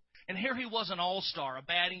the field. And here he was, an all-star, a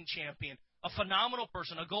batting champion, a phenomenal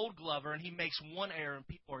person, a gold glover, and he makes one error, and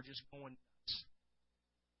people are just going nuts.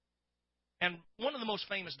 And one of the most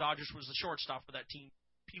famous Dodgers was the shortstop for that team,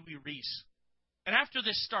 Pee Wee Reese. And after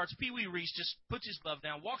this starts, Pee Wee Reese just puts his glove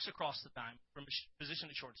down, walks across the diamond from his position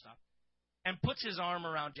at shortstop, and puts his arm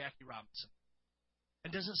around Jackie Robinson.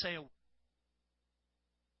 And doesn't say a word.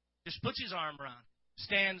 Just puts his arm around,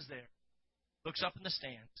 stands there, looks up in the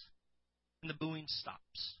stands, and the booing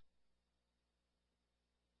stops.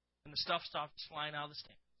 And the stuff stops flying out of the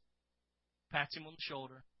stands. Pats him on the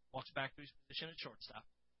shoulder, walks back to his position at shortstop,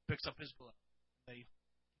 picks up his glove. They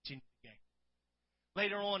continue the game.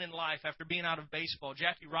 Later on in life, after being out of baseball,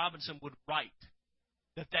 Jackie Robinson would write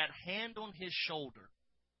that hand on his shoulder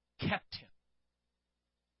kept him.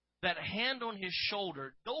 That hand on his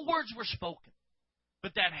shoulder, no words were spoken,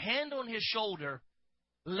 but that hand on his shoulder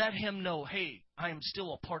let him know, hey, I am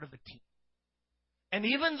still a part of the team. And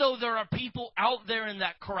even though there are people out there in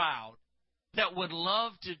that crowd that would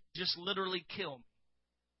love to just literally kill me,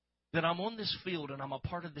 that I'm on this field and I'm a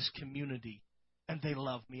part of this community and they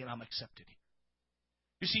love me and I'm accepted here.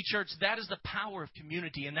 You see, church, that is the power of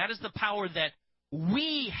community, and that is the power that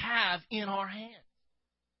we have in our hands.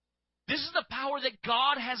 This is the power that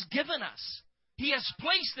God has given us. He has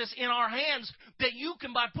placed this in our hands that you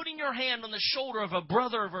can, by putting your hand on the shoulder of a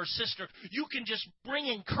brother or a sister, you can just bring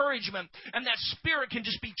encouragement, and that spirit can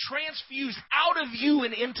just be transfused out of you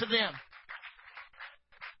and into them.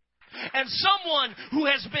 And someone who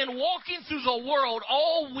has been walking through the world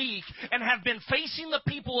all week and have been facing the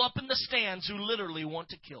people up in the stands who literally want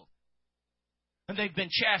to kill them. And they've been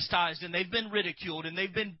chastised, and they've been ridiculed, and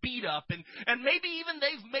they've been beat up, and maybe even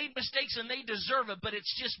they've made mistakes and they deserve it, but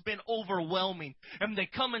it's just been overwhelming. And they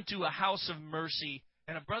come into a house of mercy,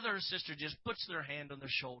 and a brother or sister just puts their hand on their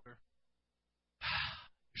shoulder.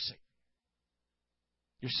 You're safe.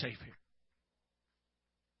 You're safe here.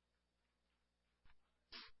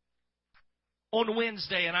 On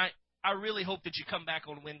Wednesday, and I really hope that you come back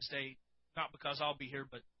on Wednesday, not because I'll be here,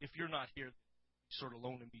 but if you're not here, you're sort of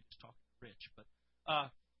alone and me just talking to Rich. But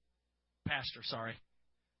Pastor, sorry.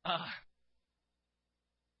 Pastor.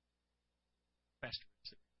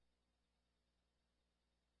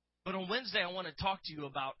 But on Wednesday, I want to talk to you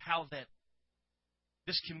about how that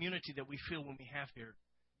this community that we feel when we have here,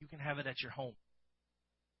 you can have it at your home.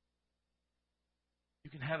 You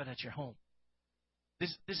can have it at your home.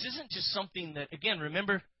 This isn't just something that, again,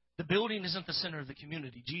 remember, the building isn't the center of the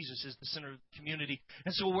community. Jesus is the center of the community.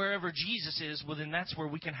 And so wherever Jesus is, well, then that's where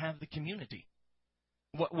we can have the community.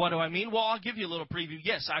 What do I mean? Well, I'll give you a little preview.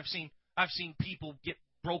 Yes, I've seen people get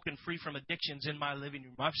broken free from addictions in my living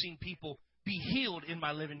room. I've seen people be healed in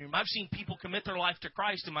my living room. I've seen people commit their life to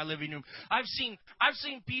Christ in my living room. I've seen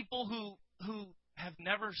people who have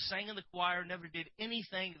never sang in the choir, never did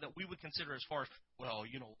anything that we would consider as far as, well,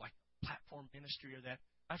 like platform ministry or that.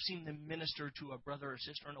 I've seen them minister to a brother or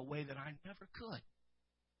sister in a way that I never could.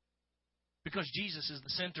 Because Jesus is the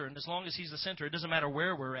center, and as long as He's the center, it doesn't matter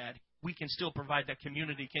where we're at, we can still provide that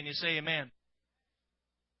community. Can you say amen?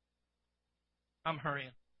 I'm hurrying.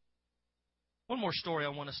 One more story I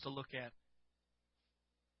want us to look at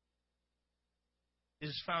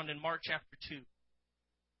is found in Mark chapter 2.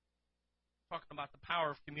 Talking about the power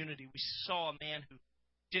of community. We saw a man who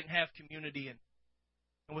didn't have community, and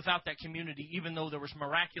without that community, even though there was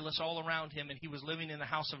miraculous all around him and he was living in the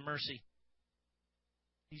house of mercy,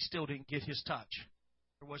 he still didn't get his touch.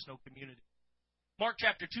 There was no community. Mark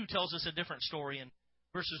chapter 2 tells us a different story. In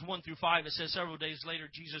verses 1 through 5, it says, several days later,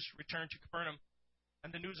 Jesus returned to Capernaum,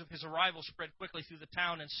 and the news of his arrival spread quickly through the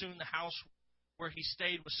town, and soon the house where he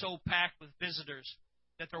stayed was so packed with visitors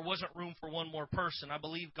that there wasn't room for one more person. I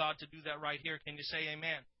believe God to do that right here. Can you say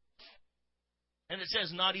amen? And it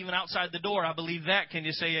says, not even outside the door. I believe that. Can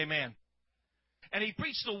you say amen? And he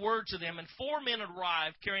preached the word to them, and 4 men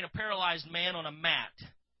arrived carrying a paralyzed man on a mat.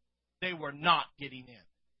 They were not getting in.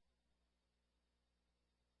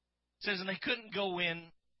 It says, and they couldn't go in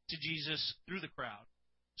to Jesus through the crowd.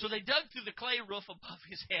 So they dug through the clay roof above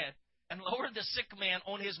his head and lowered the sick man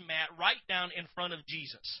on his mat right down in front of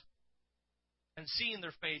Jesus. And seeing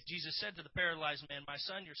their faith, Jesus said to the paralyzed man, my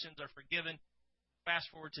son, your sins are forgiven. Fast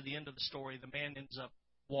forward to the end of the story, the man ends up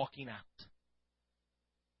walking out.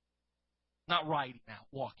 Not riding out,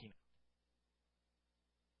 walking out.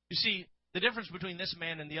 You see, the difference between this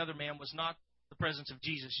man and the other man was not the presence of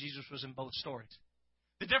Jesus. Jesus was in both stories.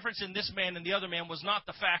 The difference in this man and the other man was not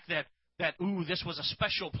the fact that this was a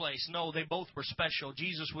special place. No, they both were special.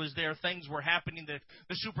 Jesus was there. Things were happening. The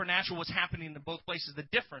supernatural was happening in both places. The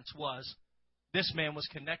difference was this man was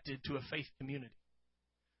connected to a faith community.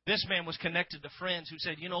 This man was connected to friends who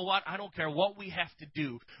said, you know what, I don't care what we have to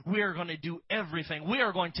do. We are going to do everything. We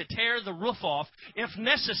are going to tear the roof off if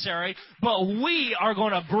necessary, but we are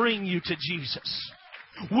going to bring you to Jesus.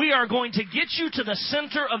 We are going to get you to the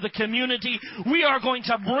center of the community. We are going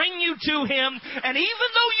to bring you to Him. And even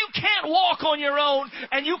though you can't walk on your own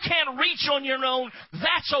and you can't reach on your own,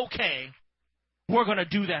 that's okay. We're going to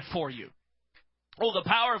do that for you. Oh, the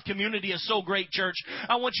power of community is so great, church.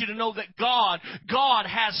 I want you to know that God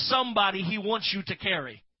has somebody He wants you to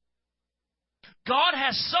carry. God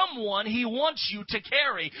has someone He wants you to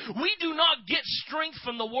carry. We do not get strength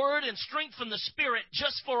from the Word and strength from the Spirit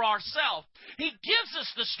just for ourselves. He gives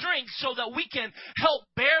us the strength so that we can help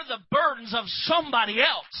bear the burdens of somebody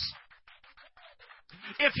else.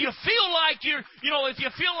 If you feel like if you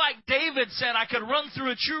feel like David said, I could run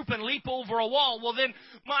through a troop and leap over a wall, well then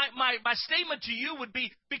my statement to you would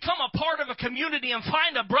be, become a part of a community and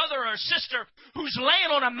find a brother or a sister who's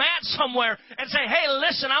laying on a mat somewhere and say, hey,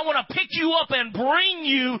 listen, I want to pick you up and bring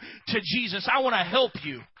you to Jesus. I want to help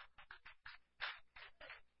you.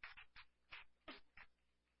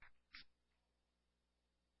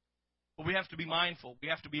 But we have to be mindful. We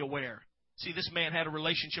have to be aware. See, this man had a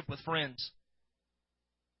relationship with friends.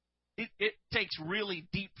 It takes really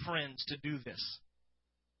deep friends to do this.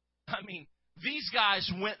 I mean, these guys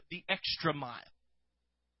went the extra mile.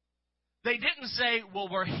 They didn't say, well,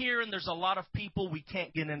 we're here and there's a lot of people, we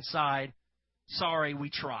can't get inside. Sorry, we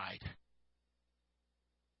tried.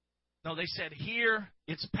 No, they said, here,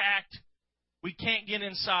 it's packed. We can't get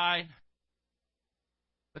inside.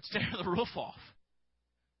 Let's tear the roof off.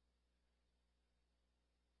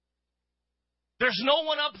 There's no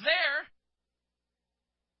one up there.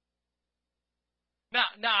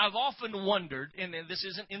 Now, I've often wondered, and this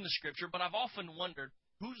isn't in the Scripture, but I've often wondered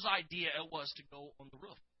whose idea it was to go on the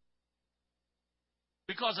roof.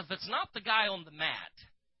 Because if it's not the guy on the mat,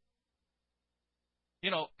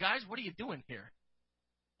 guys, what are you doing here?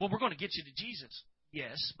 Well, we're going to get you to Jesus.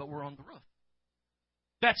 Yes, but we're on the roof.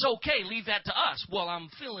 That's okay. Leave that to us. Well, I'm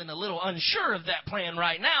feeling a little unsure of that plan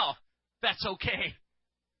right now. That's okay.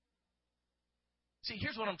 See,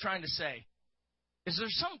 here's what I'm trying to say. Is there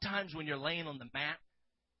some times when you're laying on the mat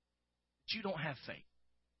that you don't have faith?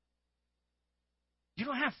 You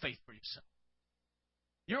don't have faith for yourself.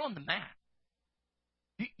 You're on the mat.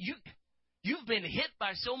 You've been hit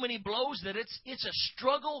by so many blows that it's a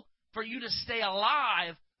struggle for you to stay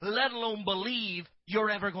alive, let alone believe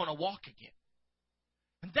you're ever going to walk again.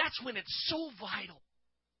 And that's when it's so vital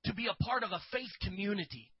to be a part of a faith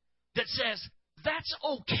community that says, that's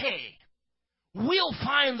okay. We'll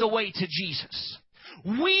find the way to Jesus.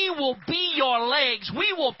 We will be your legs.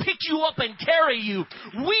 We will pick you up and carry you.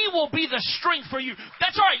 We will be the strength for you.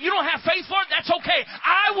 That's all right. You don't have faith for it? That's okay.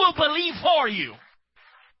 I will believe for you.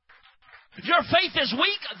 If your faith is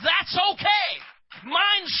weak, that's okay.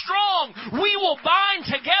 Mine's strong. We will bind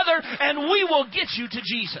together and we will get you to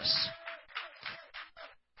Jesus.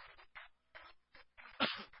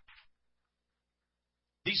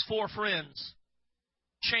 These 4 friends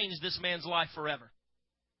changed this man's life forever.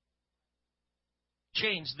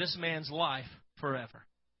 Changed this man's life forever.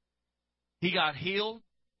 He got healed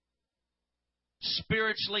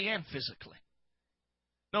spiritually and physically.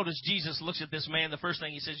 Notice Jesus looks at this man. The first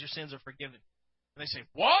thing He says, your sins are forgiven. And they say,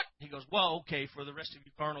 what? He goes, well, okay, for the rest of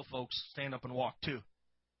you carnal folks, stand up and walk too.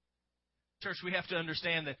 Church, we have to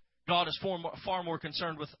understand that God is far more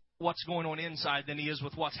concerned with what's going on inside than He is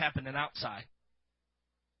with what's happening outside.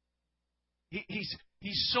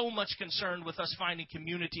 He's so much concerned with us finding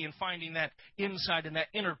community and finding that insight and that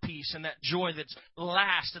inner peace and that joy that's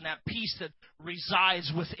lasts and that peace that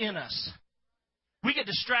resides within us. We get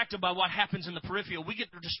distracted by what happens in the peripheral. We get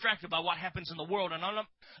distracted by what happens in the world. And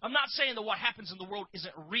I'm not saying that what happens in the world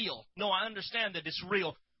isn't real. No, I understand that it's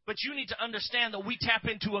real. But you need to understand that we tap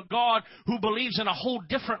into a God who believes in a whole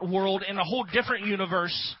different world, in a whole different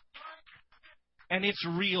universe. And it's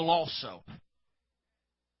real also.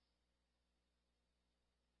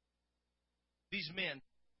 These men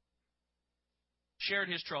shared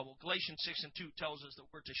his trouble. Galatians 6 and 2 tells us that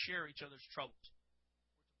we're to share each other's troubles.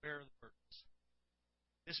 We're to bear the burdens.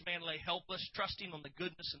 This man lay helpless, trusting on the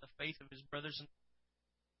goodness and the faith of his brothers, and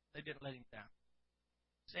they didn't let him down.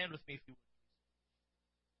 Stand with me if you would.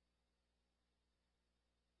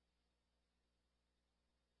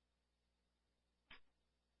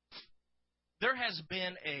 There has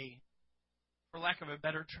been for lack of a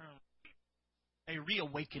better term, a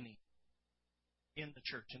reawakening in the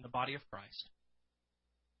church, in the body of Christ,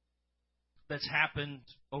 that's happened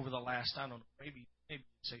over the last, I don't know, maybe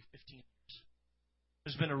say 15 years.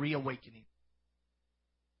 There's been a reawakening.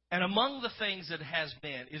 And among the things that has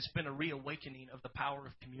been, it's been a reawakening of the power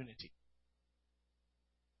of community.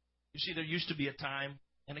 You see, there used to be a time,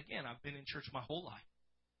 and again, I've been in church my whole life.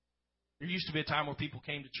 There used to be a time where people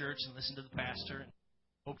came to church and listened to the pastor and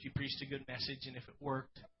hoped he preached a good message, and if it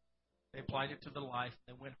worked, they applied it to their life,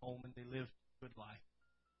 and they went home and they lived a good life.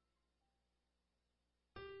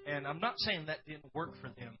 And I'm not saying that didn't work for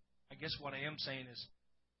them. I guess what I am saying is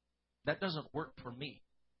that doesn't work for me.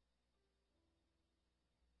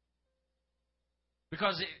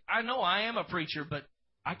 Because I know I am a preacher, but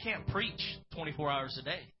I can't preach 24 hours a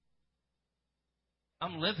day.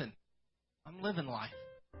 I'm living life.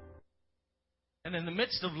 And in the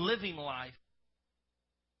midst of living life,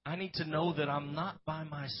 I need to know that I'm not by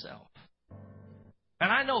myself.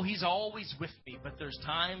 And I know He's always with me, but there's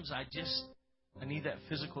times I need that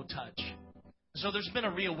physical touch. So there's been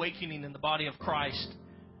a reawakening in the body of Christ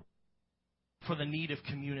for the need of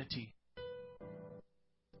community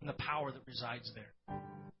and the power that resides there.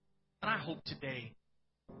 And I hope today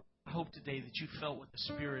that you felt what the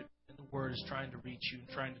Spirit and the Word is trying to reach you and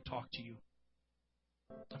trying to talk to you.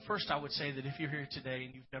 First, I would say that if you're here today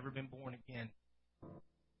and you've never been born again,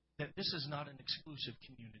 that this is not an exclusive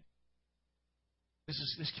community.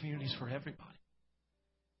 This community is for everybody.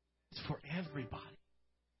 It's for everybody.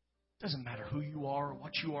 It doesn't matter who you are,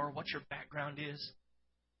 what your background is.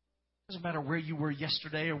 It doesn't matter where you were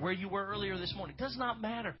yesterday or where you were earlier this morning. It does not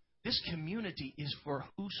matter. This community is for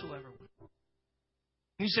whosoever will.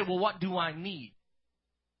 And you say, well, what do I need?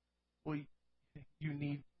 Well, you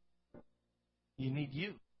need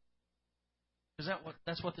you. Because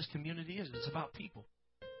that's what this community is. It's about people.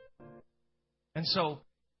 And so,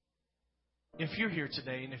 if you're here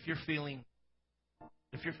today and if you're feeling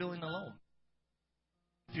alone,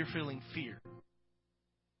 if you're feeling fear,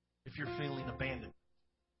 if you're feeling abandoned,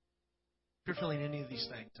 if you're feeling any of these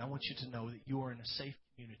things, I want you to know that you are in a safe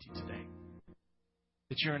community today.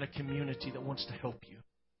 That you're in a community that wants to help you.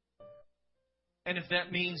 And if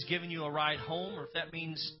that means giving you a ride home, or if that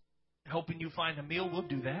means helping you find a meal, we'll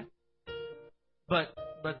do that. But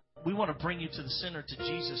we want to bring you to the center, to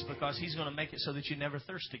Jesus, because He's going to make it so that you never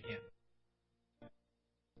thirst again.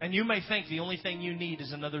 And you may think the only thing you need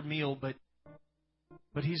is another meal, but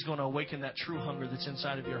He's going to awaken that true hunger that's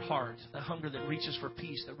inside of your heart. That hunger that reaches for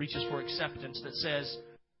peace, that reaches for acceptance, that says,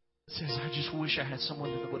 I just wish I had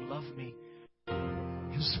someone that would love me.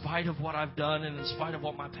 In spite of what I've done and in spite of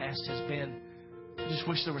what my past has been, I just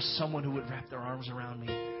wish there was someone who would wrap their arms around me.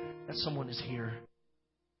 That someone is here.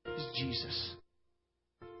 It's Jesus.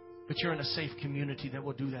 But you're in a safe community that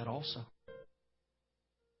will do that also.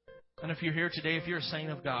 And if you're here today, if you're a saint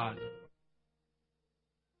of God,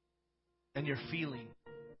 and you're feeling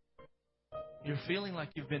like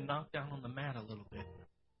you've been knocked down on the mat a little bit,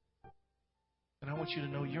 then I want you to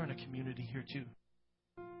know you're in a community here too.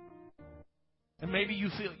 And maybe you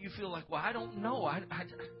feel like, well, I don't know. I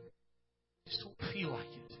just don't feel like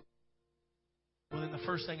it. Well, then the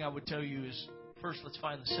first thing I would tell you is, first, let's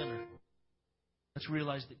find the center. Let's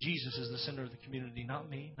realize that Jesus is the center of the community. Not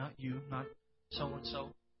me, not you, not so-and-so.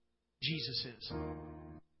 Jesus is.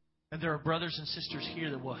 And there are brothers and sisters here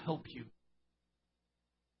that will help you.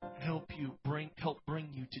 Help bring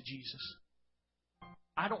you to Jesus.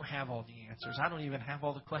 I don't have all the answers. I don't even have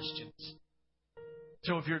all the questions.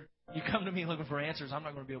 So if you come to me looking for answers, I'm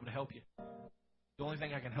not going to be able to help you. The only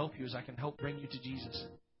thing I can help you is I can help bring you to Jesus.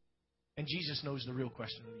 And Jesus knows the real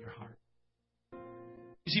question of your heart.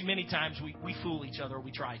 You see, many times we fool each other, or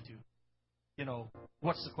we try to.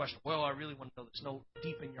 What's the question? Well, I really want to know there's no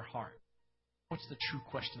deep in your heart. What's the true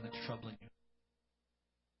question that's troubling you?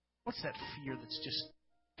 What's that fear that's just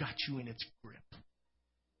got you in its grip?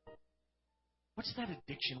 What's that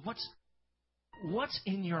addiction? What's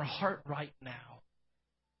in your heart right now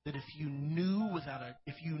that if you knew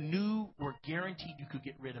were guaranteed you could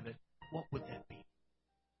get rid of it, what would that be?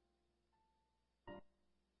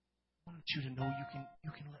 I want you to know you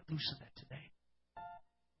can let loose of that today.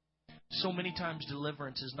 So many times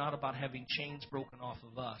deliverance is not about having chains broken off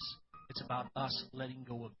of us. It's about us letting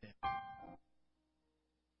go of them.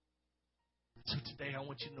 So today I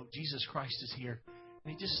want you to know Jesus Christ is here.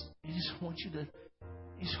 And He just wants you to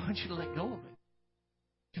let go of it.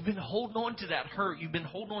 You've been holding on to that hurt. You've been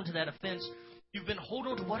holding on to that offense. You've been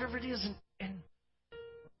holding on to whatever it is, and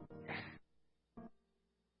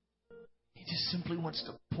He just simply wants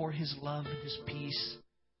to pour His love and His peace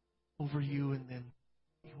over you, and then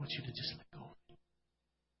He wants you to just let go of it.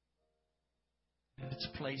 And in its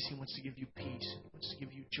place, He wants to give you peace. He wants to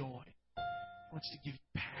give you joy. He wants to give you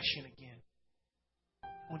passion again.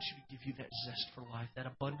 He wants you to give you that zest for life, that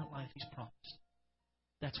abundant life He's promised.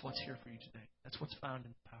 That's what's here for you today. That's what's found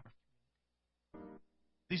in the power.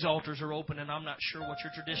 These altars are open, and I'm not sure what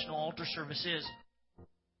your traditional altar service is,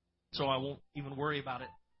 so I won't even worry about it.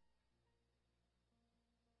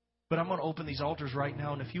 But I'm going to open these altars right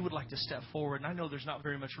now, and if you would like to step forward, and I know there's not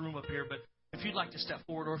very much room up here, but if you'd like to step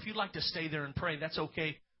forward, or if you'd like to stay there and pray, that's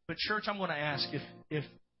okay. But church, I'm going to ask if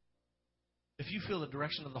you feel the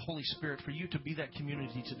direction of the Holy Spirit for you to be that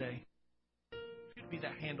community today, if you to be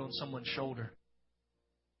that hand on someone's shoulder,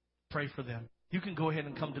 pray for them. You can go ahead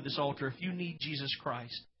and come to this altar if you need Jesus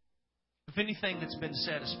Christ. If anything that's been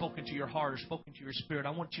said has spoken to your heart or spoken to your spirit,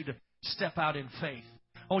 I want you to step out in faith.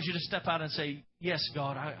 I want you to step out and say, yes,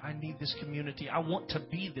 God, I need this community. I want to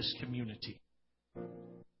be this community.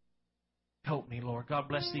 Help me, Lord. God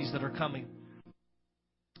bless these that are coming.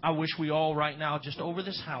 I wish we all right now, just over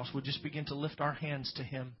this house, would just begin to lift our hands to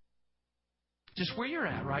Him. Just where you're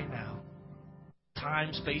at right now.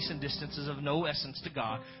 Time, space, and distance is of no essence to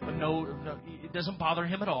God. But no, it doesn't bother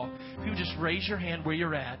Him at all. If you just raise your hand where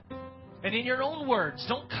you're at, and in your own words,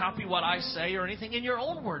 don't copy what I say or anything. In your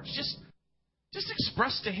own words, just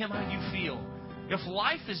express to Him how you feel. If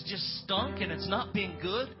life is just stunk and it's not being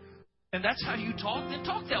good, and that's how you talk, then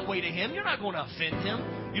talk that way to Him. You're not going to offend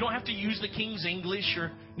Him. You don't have to use the King's English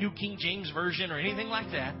or New King James Version or anything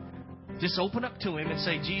like that. Just open up to Him and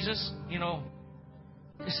say, Jesus,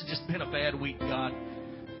 this has just been a bad week, God.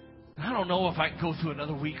 I don't know if I can go through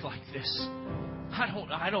another week like this. I don't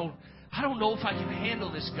know if I can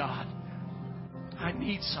handle this, God. I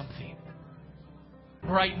need something.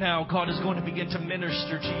 Right now, God is going to begin to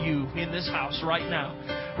minister to you in this house right now.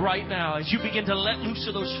 Right now, as you begin to let loose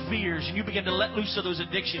of those fears, and you begin to let loose of those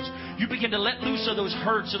addictions, you begin to let loose of those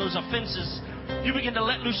hurts and those offenses, you begin to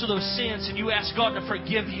let loose of those sins, and you ask God to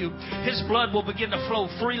forgive you. His blood will begin to flow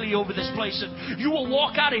freely over this place, and you will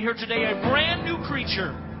walk out of here today a brand new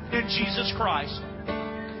creature in Jesus Christ.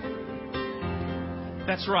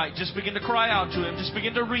 That's right. Just begin to cry out to Him. Just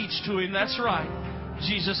begin to reach to Him. That's right.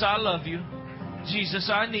 Jesus, I love you. Jesus,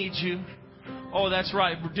 I need you. Oh, that's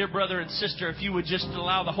right, dear brother and sister, if you would just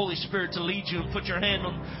allow the Holy Spirit to lead you and put your hand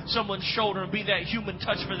on someone's shoulder and be that human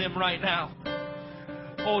touch for them right now.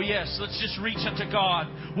 Oh, yes, let's just reach unto God.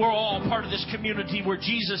 We're all part of this community where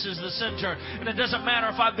Jesus is the center. And it doesn't matter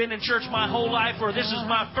if I've been in church my whole life or this is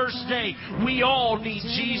my first day. We all need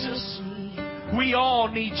Jesus. We all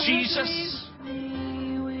need Jesus.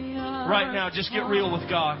 Right now, just get real with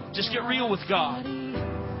God. Just get real with God.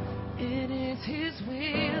 It is His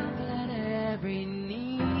will that every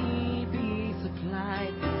need be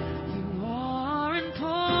supplied. You are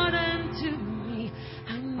important to me.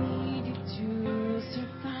 I need you to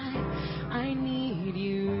survive. I need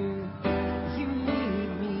you. You need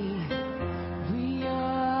me. We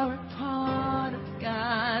are a part of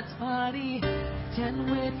God's body. Stand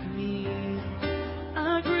with me.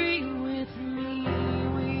 Agree with me.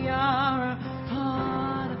 We are a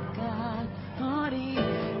part of God's body.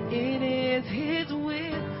 It is His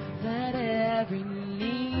will that every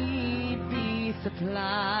need be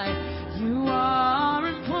supplied. You are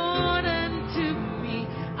important to me.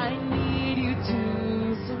 I need you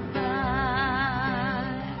to survive.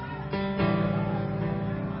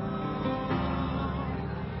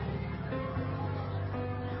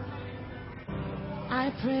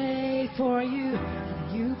 I pray for you,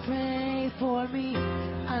 you pray for me.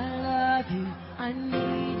 I love you, I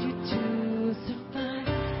need you to survive.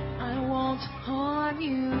 I won't harm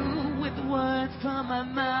you with words from my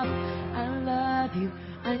mouth. I love you,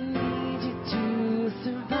 I need you to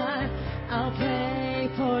survive. I'll pray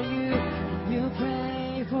for you, you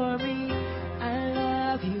pray for me. I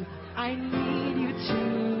love you, I need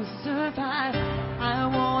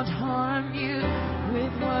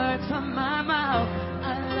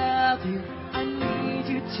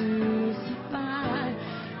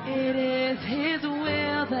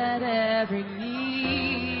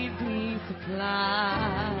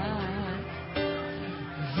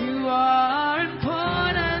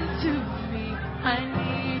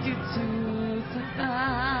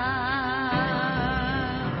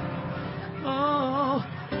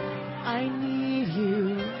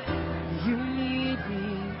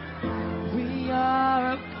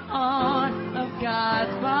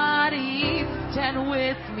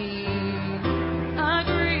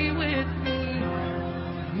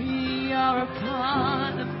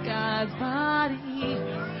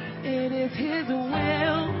His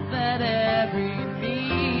will that every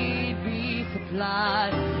need be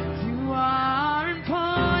supplied. You are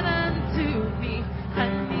important to me. I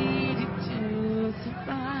need you to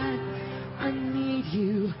survive. I need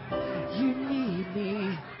you. You need me.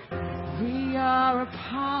 We are a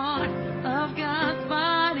part of God's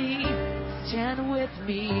body. Stand with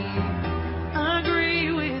me.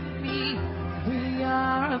 Agree with me. We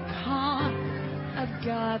are a part of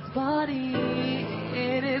God's body.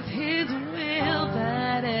 It is His will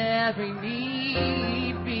that every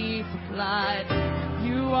need be supplied.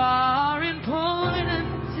 You are important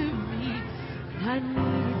to me. I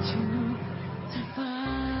need you to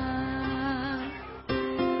survive.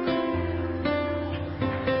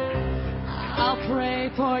 I'll pray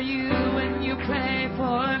for you and you pray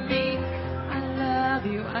for me. I love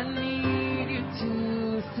you. I need you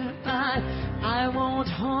to survive. I won't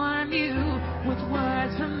harm you with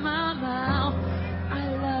words from my mouth. I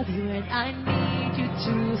love you and I need you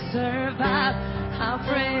to survive. I'll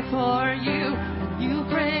pray for you and you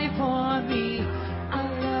pray for me. I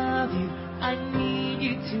love you. I need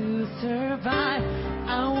you to survive.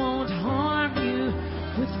 I won't harm you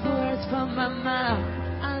with words from my mouth.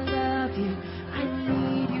 I love you. I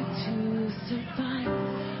need you to survive.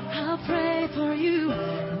 I'll pray for you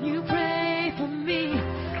and you pray for me.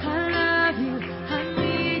 I love you. I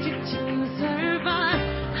need you to survive.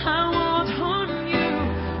 I won't harm you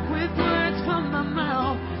with words from my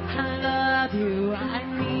mouth. I love you. I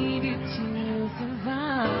need you to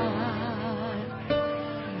survive.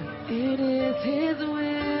 It is His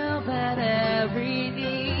will that every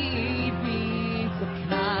need be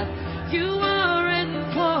supplied. You are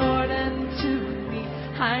important to me.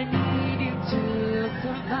 I need you to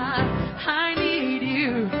survive. I need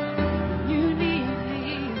you. You need me.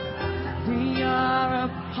 We are a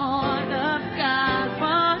part of God's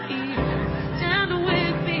body. Stand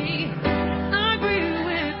with me. Agree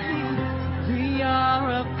with me. We are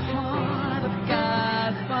a part of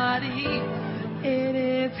God's body. It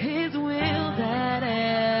is His will that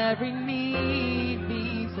every need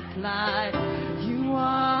be supplied. You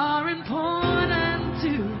are important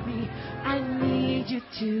to me. I need you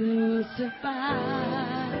to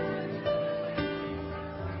survive.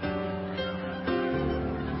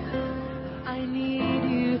 I need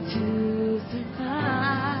you to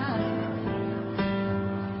survive.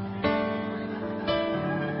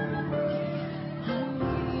 I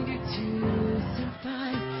need you to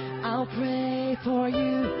survive. I'll pray for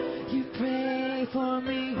you. You pray for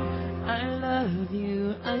me. I love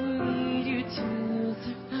you. I need you to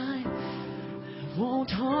survive. I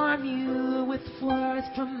won't harm you with words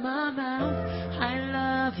from my mouth. I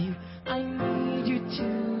love you. I need you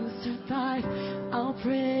to survive. I'll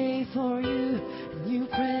pray for you, and you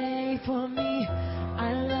pray for me.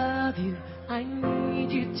 I love you. I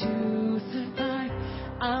need you to survive.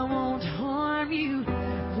 I won't harm you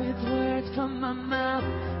with words from my mouth.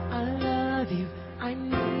 I love you. I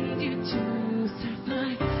need you to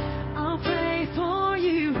survive. I'll pray for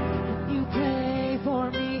you, and you pray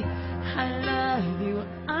for me. I love you.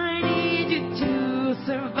 I need you to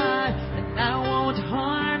survive, and I won't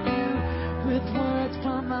harm you with words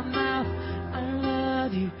from my mouth. I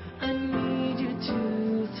love you. I need you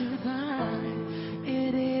to survive.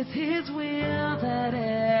 It is His will that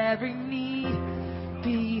every need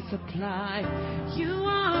be supplied. You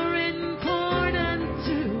are important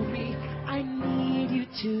to me. I need you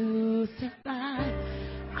to survive.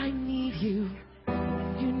 I need you.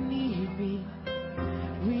 You need me.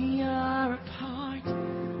 We are a part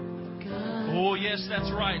of God. Oh, yes,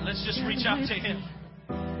 that's right. Let's just reach out to Him.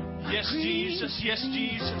 Yes, Jesus. Yes,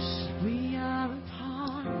 Jesus. We are a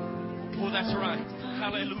part of God. Oh, that's right.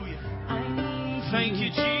 Hallelujah. I need Thank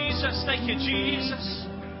you, Jesus. Thank you, Jesus.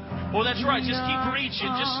 Oh, that's right. Just keep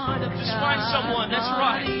reaching. Just find someone. That's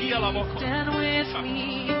right. Stand with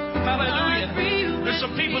me. Hallelujah. There's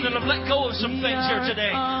some people that have let go of some things here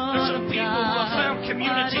today. There's some people who have found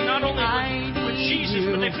community not only with Jesus,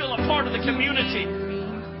 but they feel a part of the community.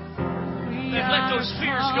 They've let those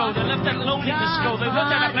fears go. They let that loneliness go. They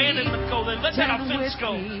let that abandonment go. They let that offense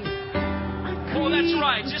go. Oh, that's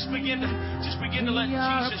right. Just begin to let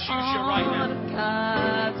Jesus use you right now.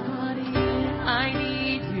 God's body. I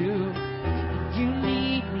need you. You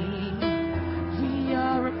need me. We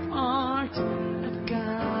are a part of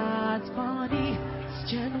God's body.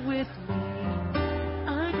 Stand with me.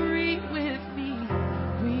 Agree with me.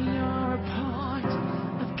 We are a part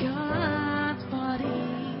of God's body.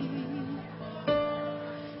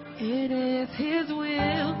 It is His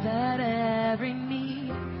will that every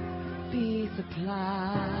need be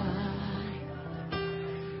supplied.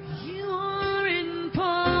 You are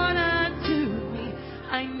important to me.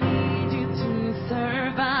 I need you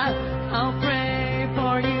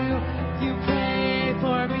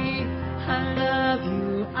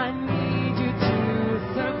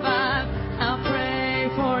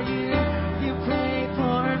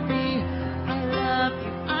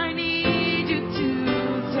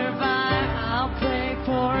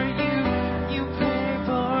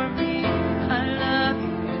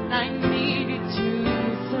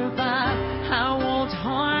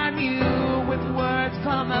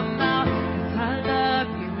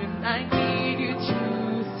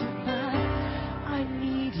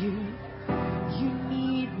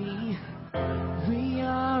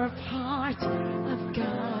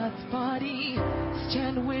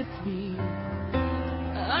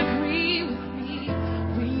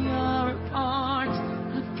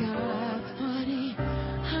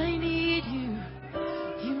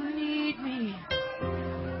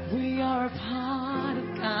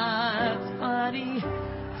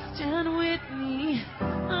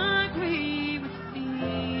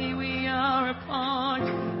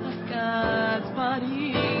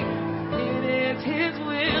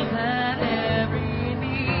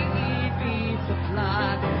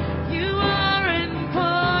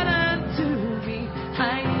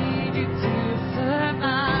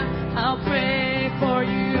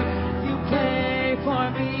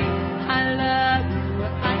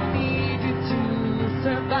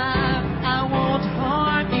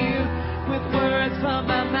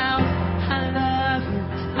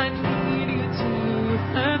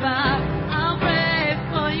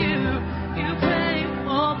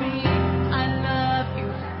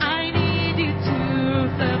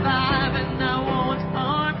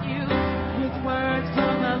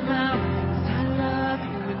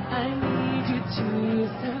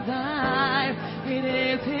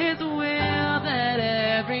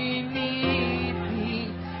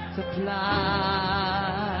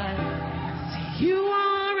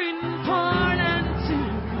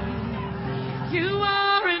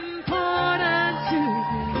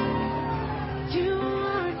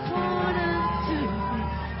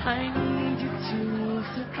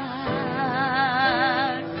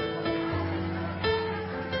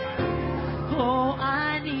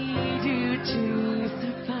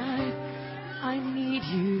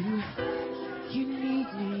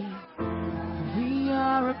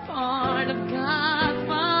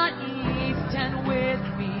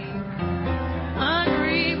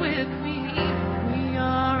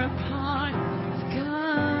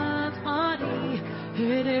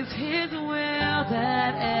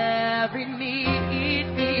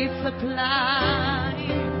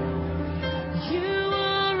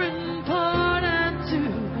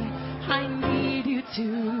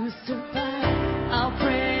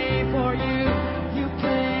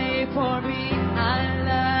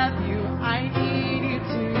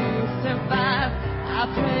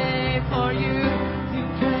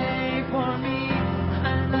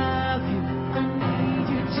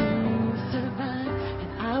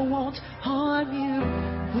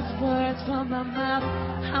my mouth.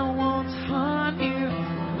 I won't harm you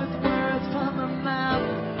with words from my mouth.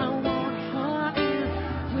 I won't harm you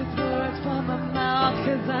with words from my mouth.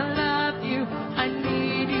 'Cause I love you. I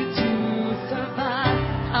need you to survive.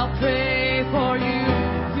 I'll pray for you.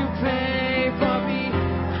 You pray for me.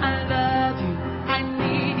 I love you. I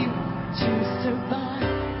need you to survive.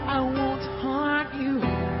 I won't harm you.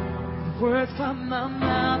 Words from my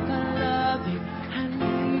mouth. I love you. I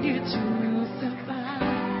need you to survive.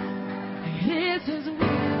 It's His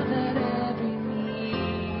will that every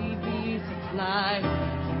need be supplied.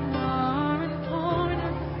 You are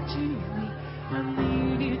important to me. I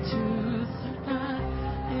need you to survive.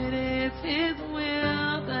 It is His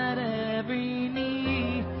will that every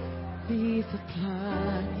need be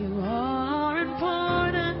supplied. You are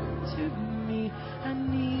important to me. I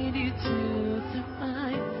need you to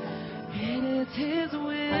survive. It is His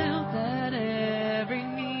will that every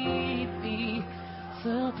need be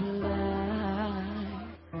supplied.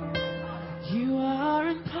 You are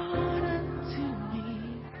important to me.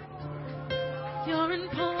 You're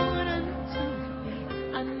important to me.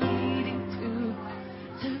 I need you to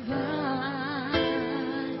survive.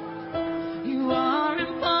 You are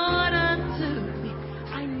important to me.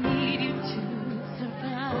 I need you to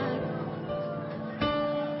survive.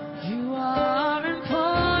 You are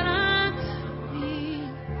important to me.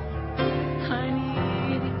 I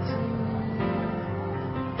need you to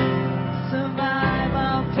survive.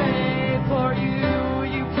 I'll pray for you.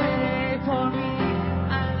 You pray for me.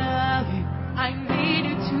 I love you. I need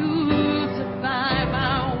you to survive.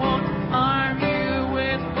 I won't harm you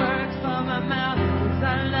with words from my mouth. 'Cause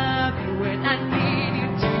I love you and I need you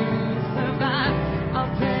to survive.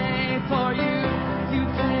 I'll pray for you. You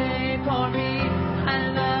pray for me. I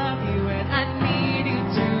love you and I need you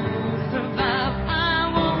to survive. I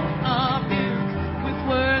won't harm you with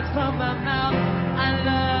words from my mouth. I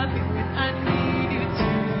love you and I need you to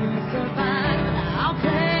survive. I'll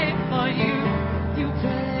pray for you. You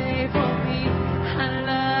pray for me. I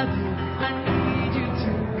love you. I need you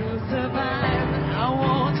to survive. I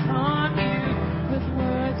won't harm you with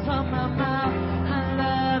words from my mouth. I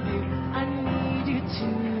love you. I need you to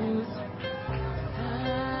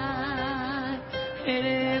survive. It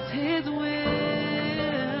is His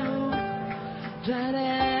will that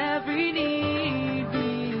every need be.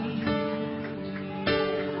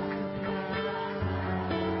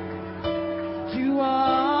 You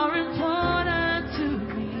are important to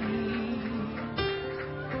me.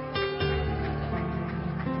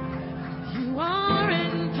 You are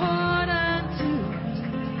important to me.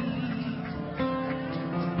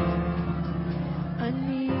 I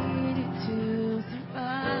need you to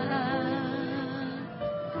survive.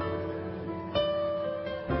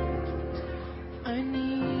 I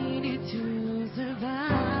need you to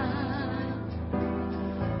survive.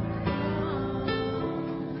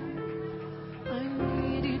 I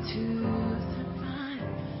need you to survive.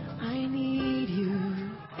 I need you.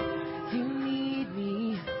 You need me.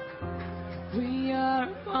 We are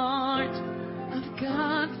part of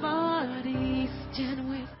God's body. Stand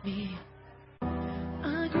with me.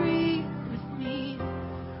 Agree with me.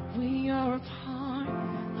 We are a part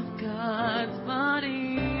of God's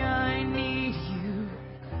body. I need you.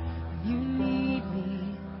 You need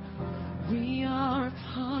me. We are a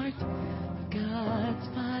part of God's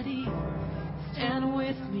body. Stand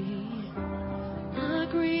with me.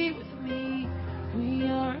 Agree with me. We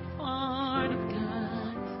are a part of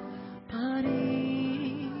God's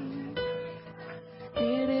body.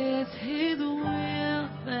 It is His will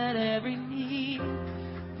that every need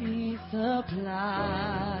be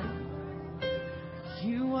supplied.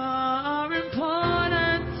 You are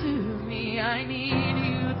important to me. I need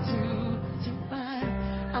you to survive.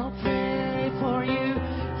 I'll pray for you.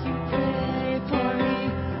 You pray for me.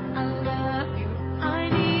 I love you. I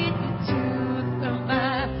need you to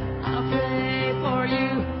survive. I'll pray for you.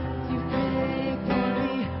 You pray for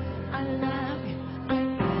me. I love you. I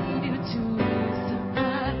need you to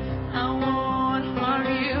survive. I won't harm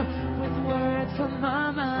you with words from my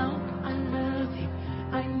mouth. I love you.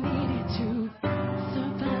 I need you to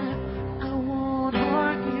survive. I won't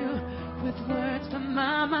harm you with words from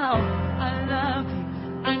my mouth. I love you.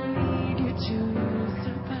 I need you to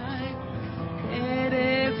survive. It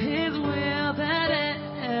is His will that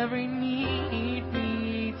every need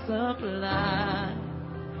be supplied.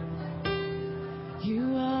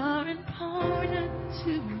 You are important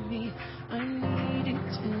to me. I need you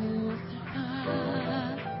to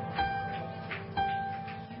survive.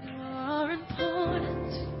 You are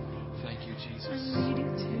important to me. Thank you, I Jesus. need you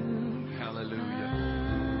to Hallelujah.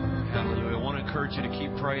 survive. Hallelujah. I want to encourage you to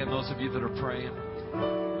keep praying, those of you that are praying.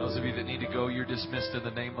 Those of you that need to go, you're dismissed in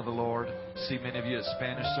the name of the Lord. See many of you at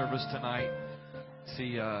Spanish service tonight.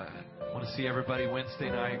 Want to see everybody Wednesday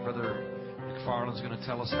night. Brother McFarland's going to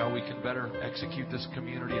tell us how we can better execute this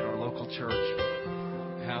community in our local church.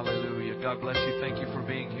 Hallelujah. God bless you. Thank you for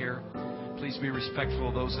being here. Please be respectful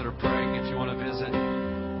of those that are praying. If you want to visit,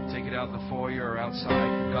 take it out in the foyer or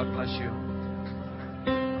outside. God bless you.